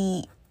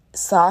she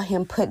saw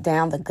him put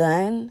down the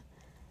gun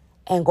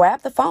and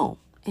grab the phone,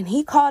 and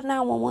he called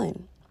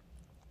 911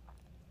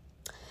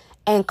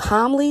 and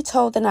calmly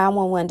told the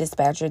 911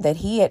 dispatcher that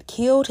he had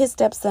killed his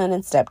stepson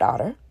and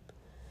stepdaughter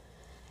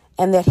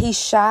and that he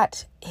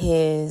shot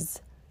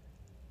his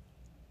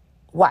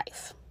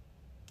wife.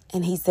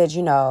 And he said,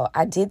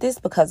 I did this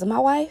because of my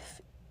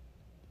wife.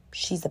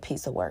 She's a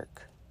piece of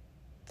work.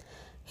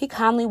 He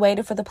calmly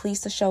waited for the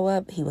police to show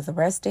up. He was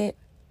arrested.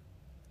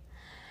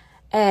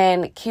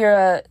 And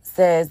Kira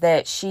says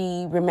that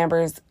she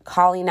remembers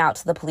calling out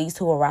to the police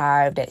who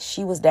arrived, that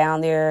she was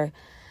down there,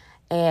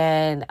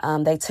 and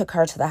they took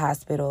her to the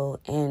hospital,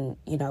 and,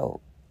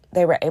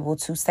 they were able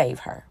to save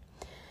her.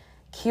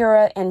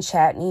 Kira and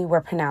Chadney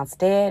were pronounced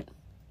dead.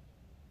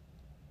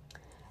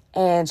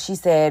 And she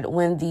said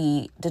when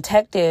the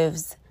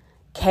detectives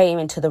came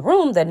into the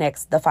room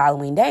the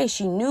following day,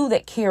 she knew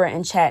that Kira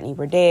and Chadney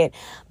were dead,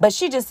 but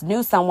she just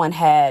knew someone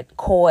had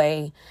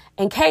Coy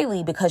and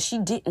Kaylee because she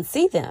didn't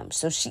see them.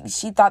 So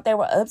she thought they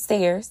were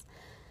upstairs.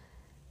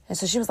 And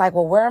so she was like,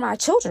 well, where are my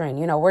children?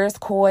 Where's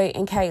Coy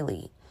and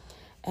Kaylee?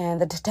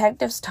 And the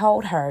detectives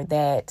told her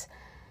that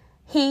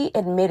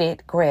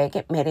Greg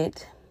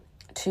admitted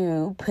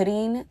to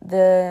putting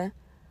the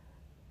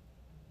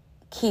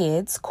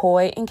kids,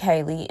 Coy and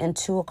Kaylee,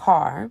 into a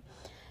car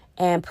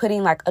and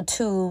putting like a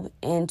tube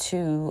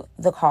into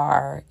the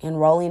car and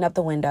rolling up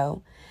the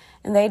window.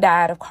 And they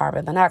died of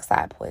carbon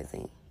monoxide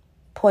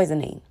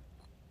poisoning.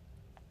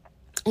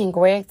 And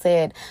Greg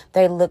said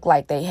they looked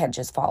like they had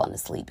just fallen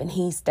asleep, and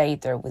he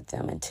stayed there with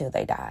them until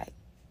they died.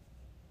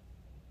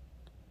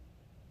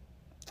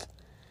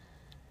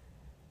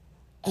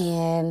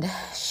 And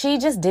she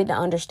just didn't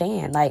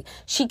understand. Like,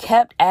 she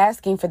kept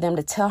asking for them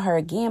to tell her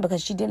again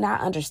because she did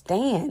not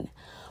understand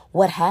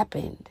what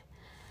happened.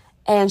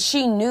 And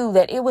she knew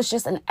that it was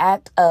just an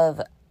act of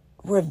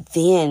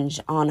revenge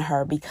on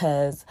her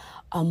because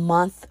a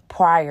month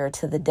prior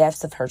to the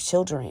deaths of her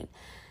children,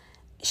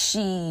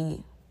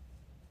 she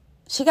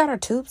got her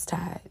tubes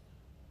tied.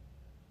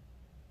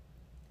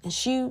 And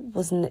she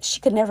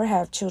could never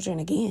have children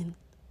again.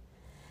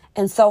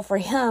 And so for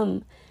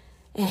him,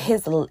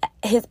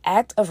 his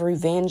act of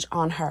revenge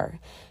on her,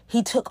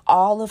 he took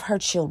all of her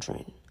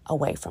children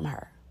away from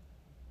her.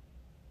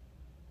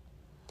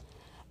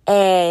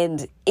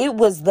 And it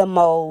was the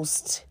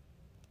most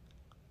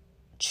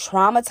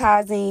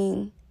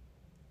traumatizing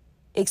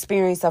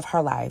experience of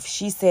her life.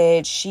 She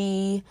said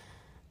she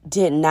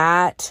did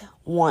not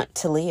want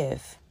to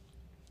live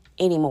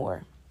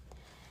anymore.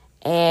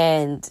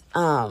 And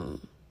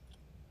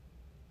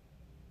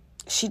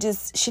she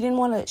didn't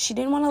want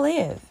to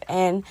live.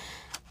 And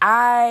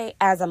I,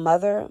 as a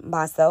mother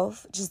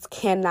myself, just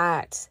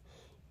cannot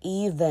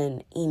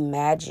even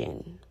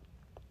imagine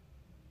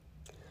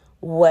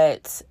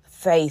what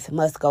Faith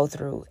must go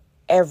through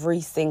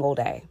every single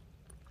day.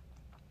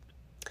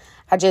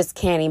 I just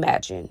can't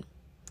imagine.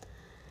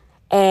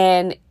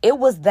 And it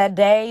was that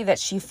day that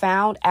she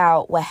found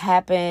out what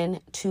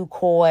happened to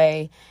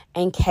Coy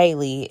and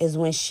Kaylee is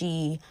when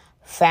she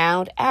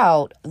found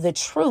out the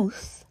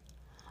truth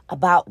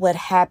about what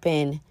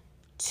happened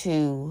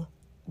to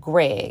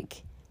Greg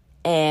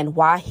and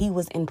why he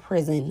was in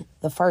prison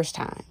the first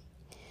time.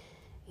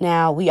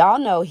 Now, we all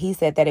know he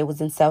said that it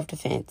was in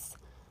self-defense.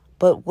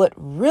 But what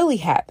really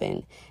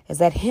happened is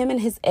that him and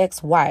his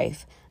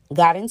ex-wife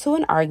got into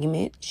an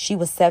argument. She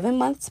was 7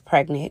 months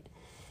pregnant,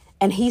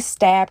 and he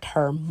stabbed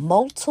her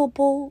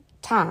multiple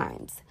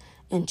times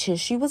until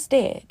she was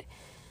dead.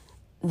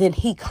 Then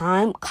he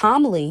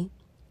calmly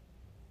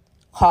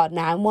called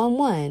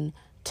 911,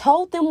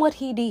 told them what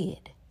he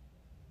did,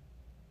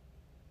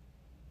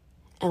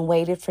 and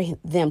waited for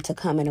them to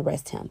come and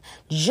arrest him,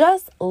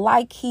 just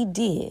like he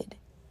did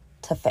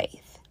to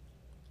Faith.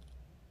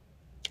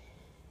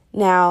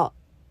 Now,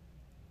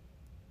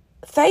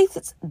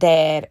 Faith's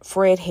dad,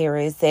 Fred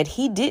Harris, said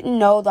he didn't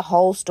know the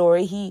whole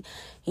story. He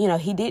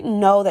didn't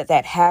know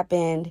that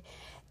happened.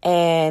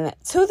 And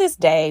to this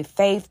day,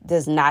 Faith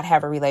does not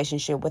have a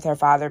relationship with her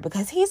father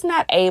because he's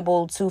not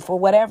able to, for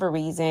whatever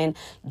reason,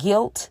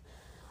 guilt,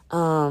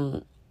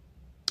 not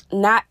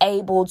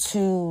able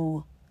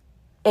to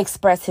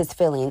express his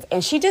feelings.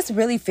 And she just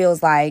really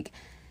feels like,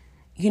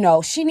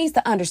 she needs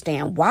to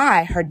understand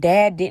why her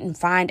dad didn't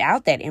find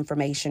out that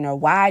information, or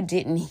why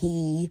didn't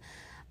he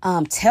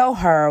tell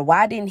her?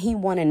 Why didn't he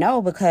want to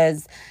know?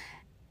 Because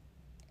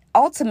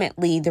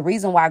ultimately, the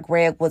reason why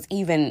Greg was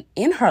even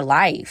in her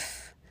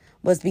life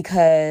was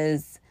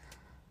because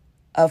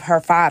of her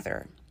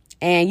father.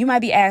 And you might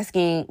be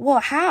asking,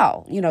 well,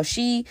 how?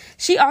 She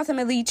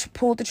ultimately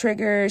pulled the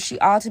trigger. She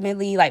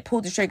ultimately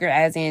pulled the trigger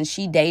as in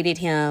she dated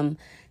him,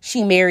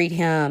 she married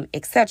him,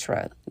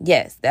 etc.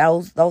 Yes,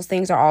 those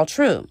things are all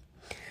true.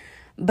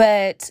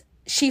 But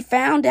she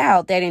found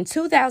out that in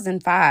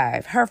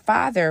 2005, her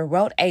father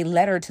wrote a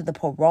letter to the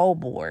parole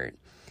board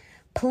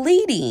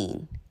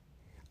pleading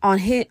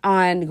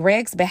on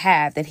Greg's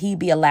behalf that he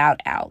be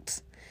allowed out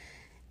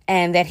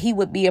and that he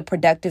would be a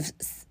productive,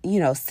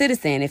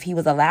 citizen if he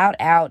was allowed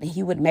out, and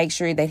he would make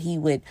sure that he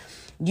would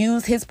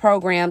use his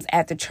programs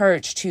at the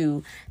church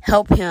to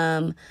help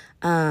him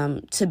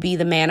to be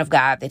the man of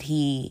God that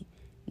he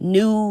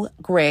knew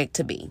Greg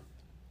to be.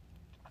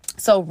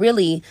 So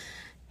really,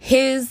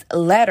 his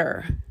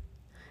letter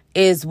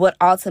is what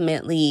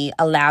ultimately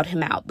allowed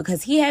him out,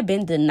 because he had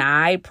been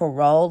denied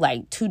parole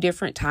 2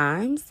 different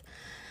times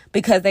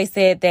because they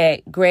said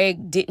that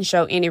Greg didn't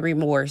show any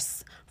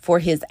remorse for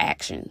his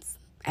actions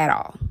at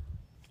all.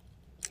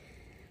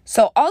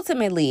 So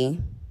ultimately,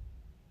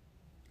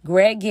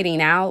 Greg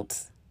getting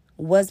out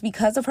was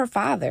because of her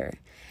father.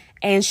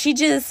 And she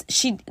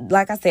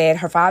like I said,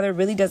 her father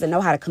really doesn't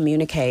know how to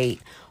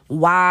communicate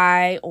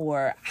why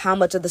or how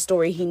much of the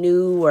story he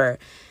knew, or,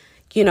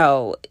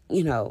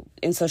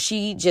 and so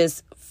she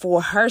just,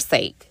 for her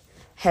sake,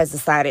 has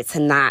decided to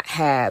not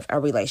have a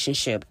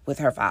relationship with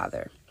her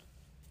father.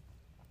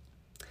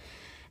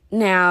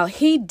 Now,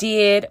 he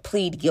did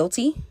plead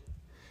guilty,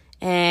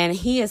 and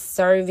he is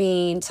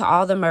serving to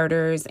all the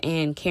murders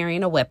and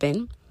carrying a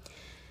weapon.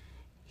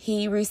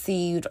 He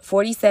received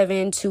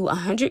 47 to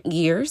 100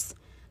 years.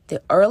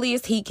 The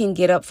earliest he can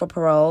get up for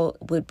parole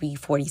would be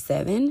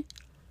 47.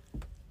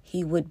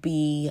 He would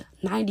be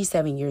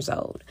 97 years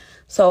old.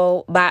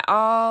 So by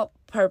all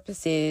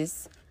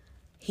purposes,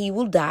 he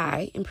will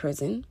die in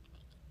prison.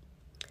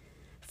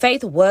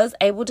 Faith was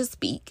able to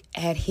speak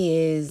at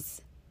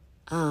his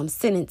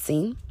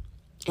sentencing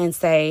and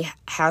say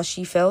how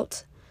she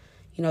felt.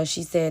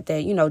 She said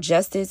that,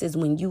 justice is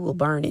when you will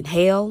burn in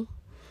hell.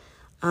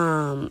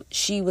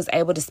 She was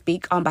able to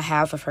speak on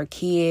behalf of her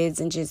kids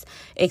and just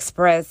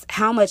express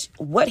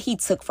what he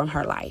took from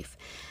her life.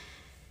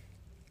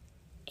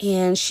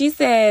 And she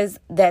says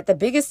that the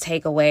biggest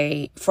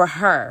takeaway for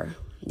her,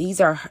 these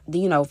are,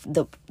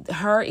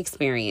 her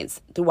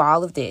experience through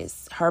all of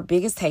this, her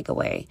biggest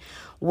takeaway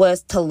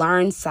was to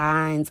learn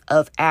signs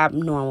of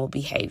abnormal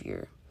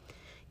behavior.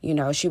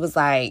 She was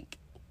like,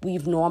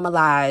 we've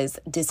normalized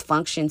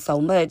dysfunction so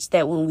much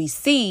that when we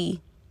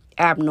see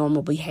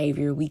abnormal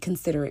behavior, we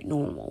consider it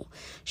normal.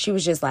 She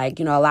was just like,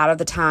 a lot of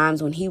the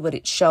times when he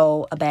would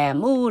show a bad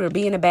mood or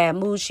be in a bad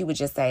mood, she would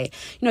just say,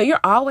 you're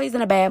always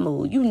in a bad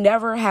mood. You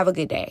never have a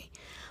good day.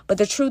 But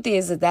the truth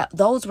is that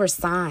those were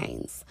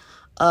signs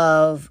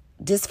of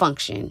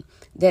dysfunction,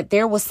 that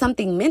there was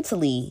something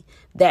mentally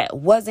that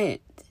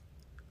wasn't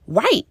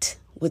right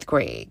with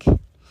Greg.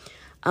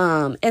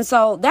 And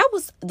so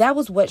that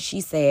was what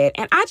she said.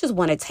 And I just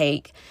want to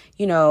take,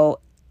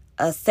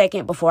 a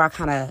second before I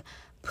kind of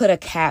put a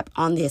cap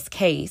on this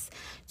case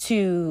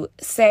to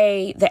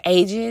say the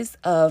ages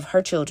of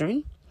her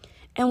children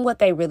and what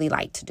they really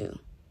like to do.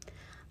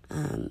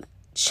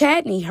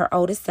 Chadney, her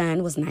oldest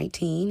son, was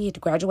 19. He had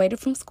graduated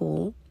from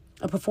school,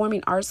 a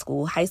performing arts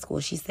school, high school,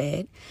 she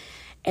said.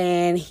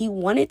 And he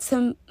wanted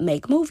to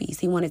make movies.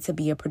 He wanted to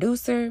be a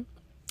producer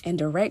and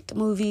direct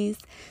movies.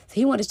 So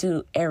he wanted to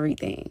do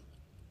everything.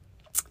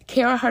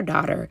 Kara, her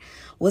daughter,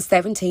 was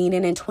 17,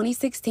 and in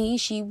 2016,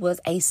 she was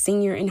a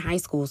senior in high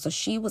school. So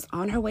she was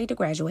on her way to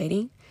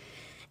graduating,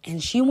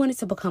 and she wanted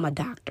to become a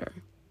doctor.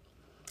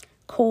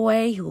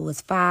 Coy, who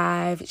was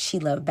 5, she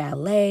loved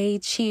ballet,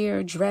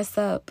 cheer, dress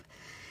up.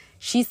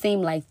 She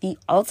seemed like the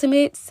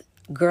ultimate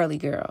girly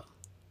girl,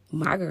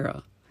 my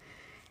girl.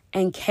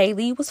 And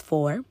Kaylee was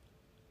 4.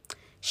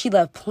 She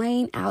loved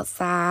playing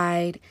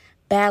outside,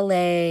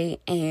 ballet,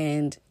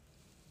 and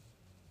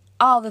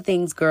all the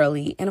things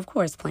girly, and of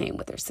course playing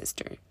with her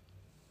sister.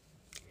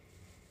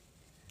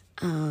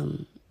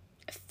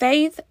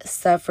 Faith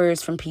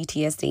suffers from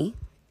PTSD,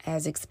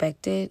 as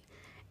expected,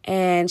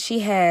 and she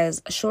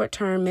has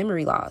short-term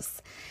memory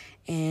loss.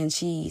 And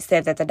she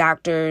said that the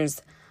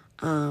doctors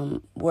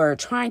were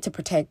trying to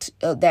protect,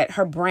 that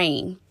her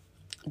brain,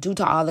 due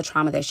to all the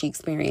trauma that she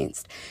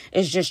experienced,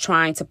 is just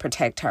trying to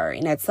protect her.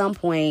 And at some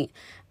point,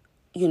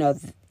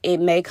 it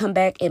may come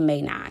back, it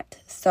may not.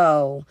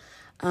 So,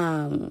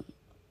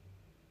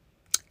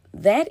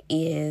 that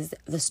is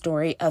the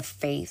story of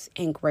Faith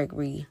and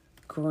Gregory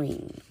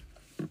Green.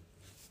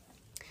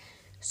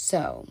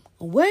 So,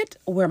 what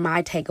were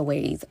my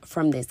takeaways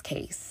from this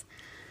case?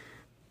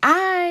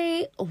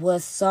 I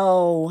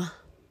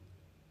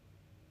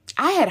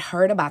had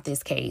heard about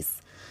this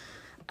case.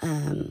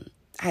 I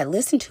had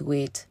listened to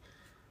it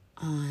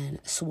on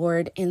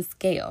Sword and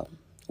Scale,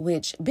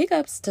 which big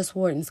ups to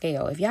Sword and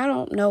Scale. If y'all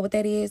don't know what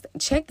that is,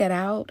 check that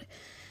out.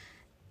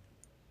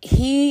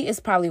 He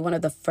is probably one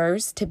of the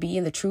first to be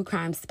in the true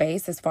crime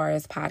space as far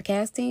as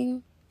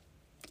podcasting.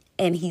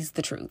 And he's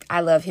the truth.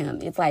 I love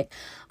him. It's like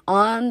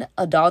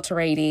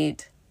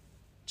unadulterated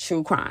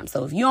true crime.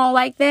 So if you don't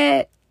like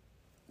that,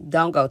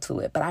 don't go to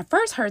it. But I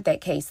first heard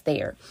that case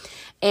there.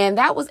 And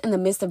that was in the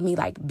midst of me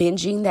like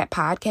binging that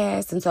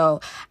podcast. And so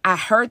I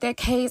heard that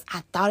case.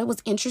 I thought it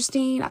was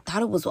interesting.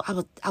 I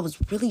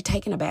was really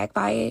taken aback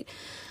by it.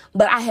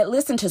 But I had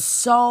listened to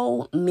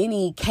so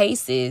many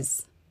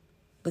cases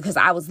because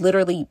I was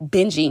literally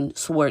binging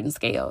Sword and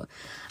Scale.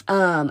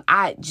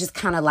 I just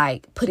kind of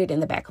like put it in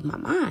the back of my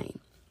mind.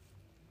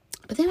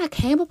 But then I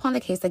came upon the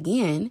case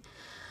again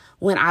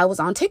when I was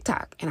on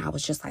TikTok, and I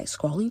was just like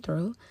scrolling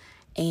through,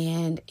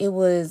 and it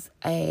was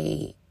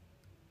the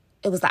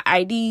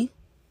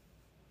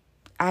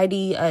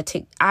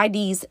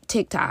ID's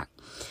TikTok,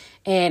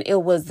 and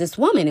it was this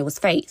woman. It was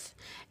Faith,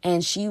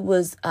 and she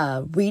was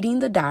reading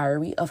the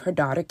diary of her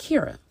daughter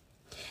Kira,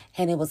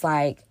 and it was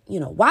like,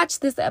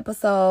 watch this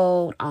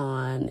episode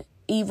on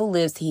Evil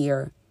Lives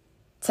Here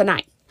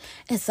tonight.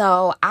 And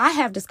so I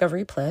have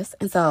Discovery Plus,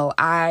 and so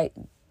I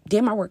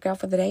did my workout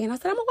for the day, and I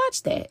said, I'm gonna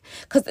watch that.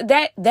 Because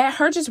that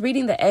her just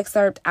reading the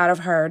excerpt out of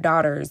her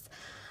daughter's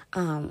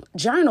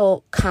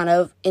journal kind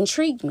of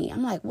intrigued me.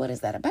 I'm like, what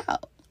is that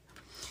about?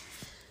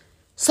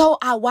 So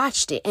I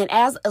watched it, and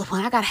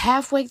when I got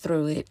halfway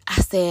through it,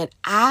 I said,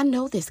 I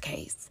know this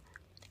case.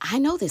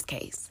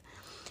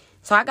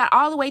 So I got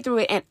all the way through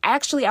it, and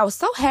actually I was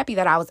so happy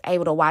that I was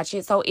able to watch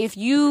it. So if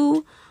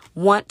you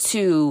want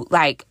to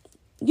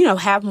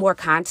have more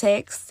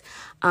context,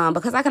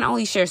 because I can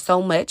only share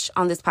so much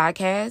on this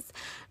podcast,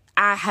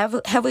 I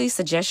heavily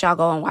suggest y'all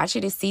go and watch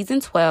it. It's season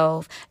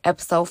 12,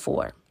 episode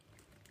 4.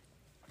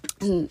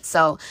 And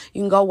so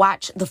you can go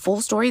watch the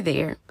full story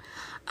there.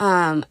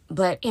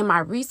 But in my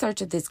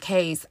research of this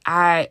case,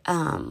 I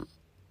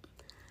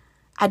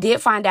did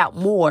find out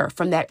more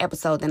from that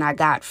episode than I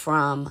got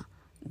from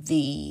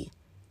the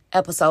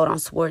episode on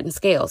Sword and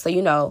Scale.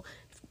 So,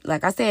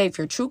 like I said, if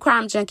you're a true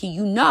crime junkie,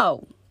 you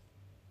know.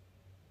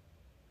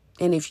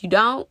 And if you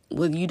don't,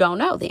 well, you don't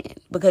know then,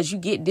 because you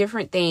get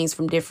different things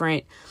from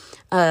different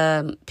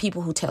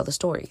people who tell the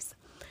stories.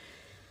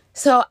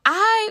 So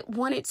I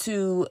wanted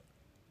to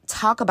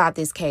talk about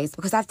this case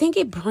because I think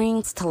it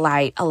brings to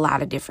light a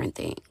lot of different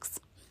things.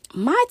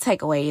 My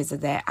takeaway is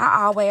that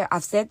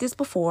I've said this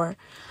before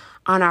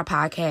on our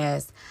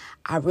podcast.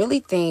 I really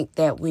think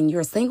that when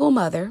you're a single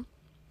mother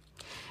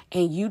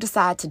and you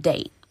decide to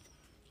date,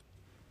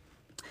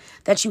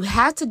 that you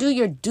have to do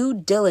your due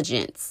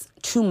diligence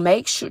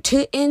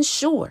to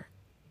ensure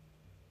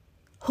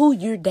who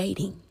you're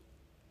dating.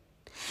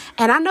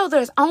 And I know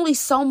there's only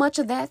so much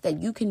of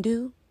that you can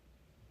do,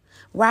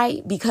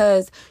 right?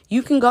 Because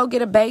you can go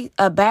get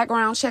a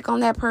background check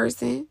on that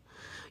person,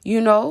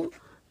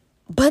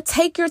 but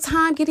take your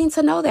time getting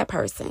to know that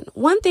person.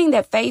 One thing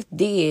that Faith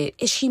did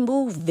is she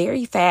moved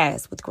very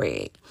fast with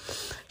Greg.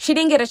 She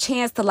didn't get a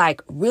chance to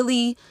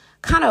really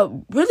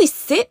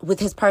sit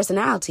with his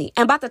personality.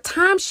 And by the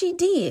time she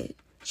did,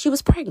 she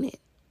was pregnant.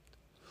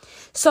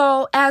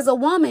 So as a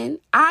woman,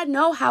 I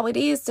know how it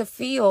is to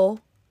feel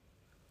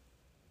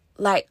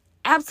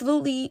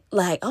absolutely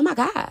oh my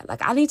God,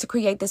 I need to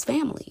create this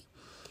family,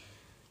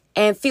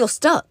 and feel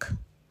stuck.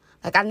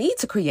 I need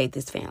to create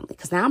this family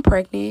because now I'm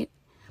pregnant.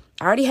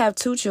 I already have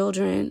 2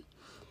 children.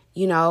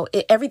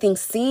 Everything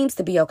seems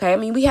to be okay. I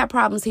mean, we have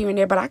problems here and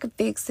there, but I can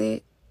fix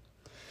it.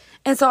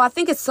 And so I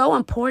think it's so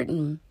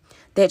important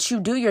that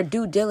you do your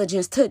due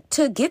diligence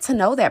to get to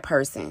know that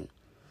person,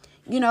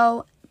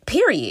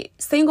 period.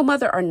 Single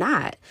mother or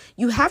not,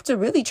 you have to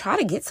really try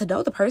to get to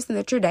know the person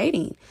that you're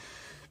dating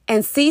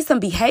and see some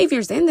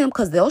behaviors in them,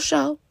 because they'll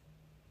show.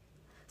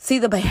 See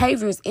the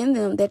behaviors in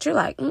them that you're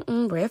like,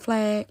 red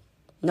flag.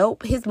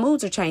 Nope, his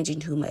moods are changing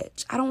too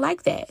much. I don't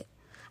like that.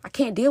 I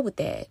can't deal with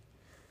that.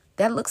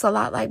 That looks a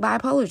lot like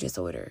bipolar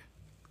disorder.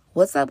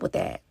 What's up with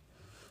that?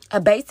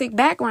 A basic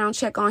background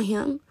check on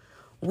him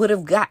would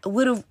have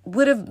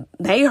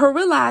made her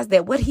realize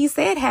that what he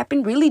said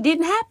happened really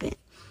didn't happen.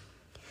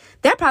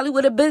 That probably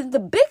would have been the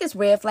biggest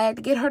red flag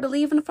to get her to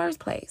leave in the first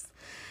place.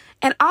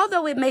 And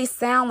although it may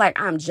sound like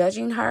I'm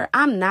judging her,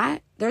 I'm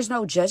not. There's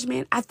no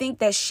judgment. I think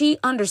that she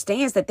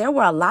understands that there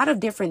were a lot of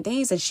different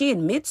things that she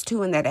admits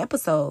to in that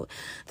episode.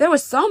 There were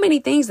so many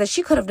things that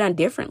she could have done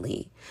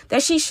differently,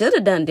 that she should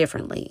have done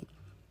differently.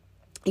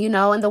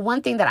 And the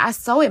one thing that I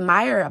so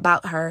admire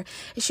about her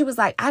is she was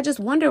like, I just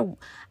wonder,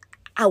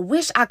 I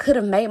wish I could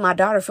have made my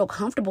daughter feel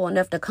comfortable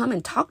enough to come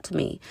and talk to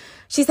me.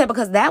 She said,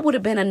 because that would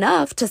have been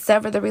enough to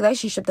sever the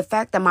relationship. The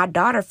fact that my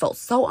daughter felt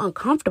so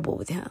uncomfortable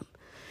with him,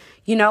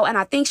 and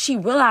I think she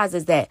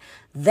realizes that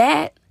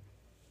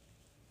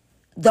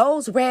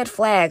those red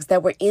flags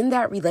that were in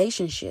that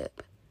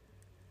relationship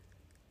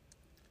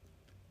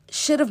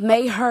should have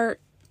made her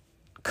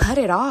cut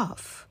it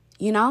off,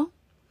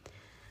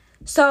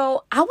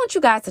 So I want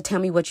you guys to tell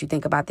me what you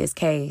think about this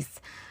case.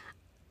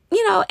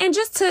 And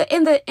just to,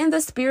 in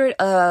the spirit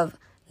of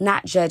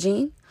not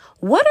judging,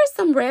 what are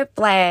some red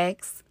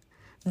flags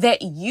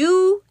that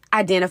you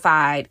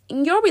identified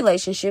in your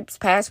relationships,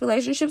 past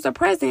relationships or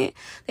present,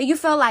 that you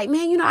felt like,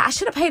 man, I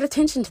should have paid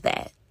attention to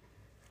that.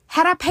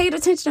 Had I paid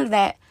attention to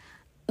that,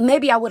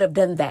 maybe I would have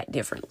done that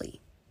differently,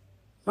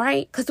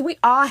 right? Because we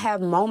all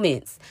have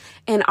moments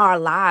in our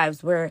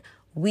lives where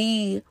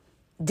we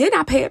did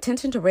not pay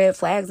attention to red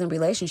flags in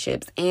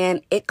relationships,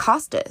 and it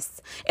cost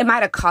us. It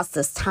might have cost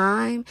us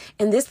time.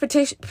 In this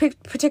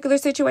particular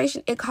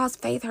situation, it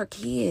cost Faith her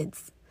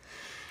kids.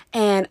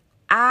 And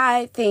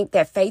I think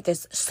that Faith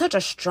is such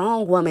a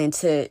strong woman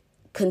to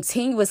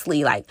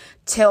continuously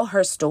tell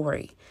her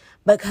story,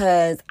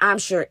 because I'm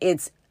sure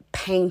it's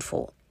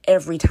painful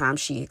every time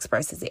she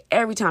expresses it,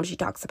 every time she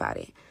talks about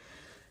it.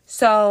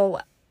 So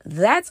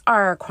that's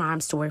our crime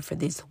story for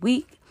this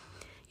week.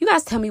 You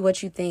guys tell me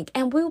what you think,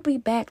 and we'll be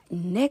back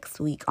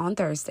next week on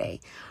Thursday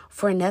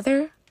for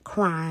another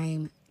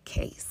crime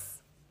case.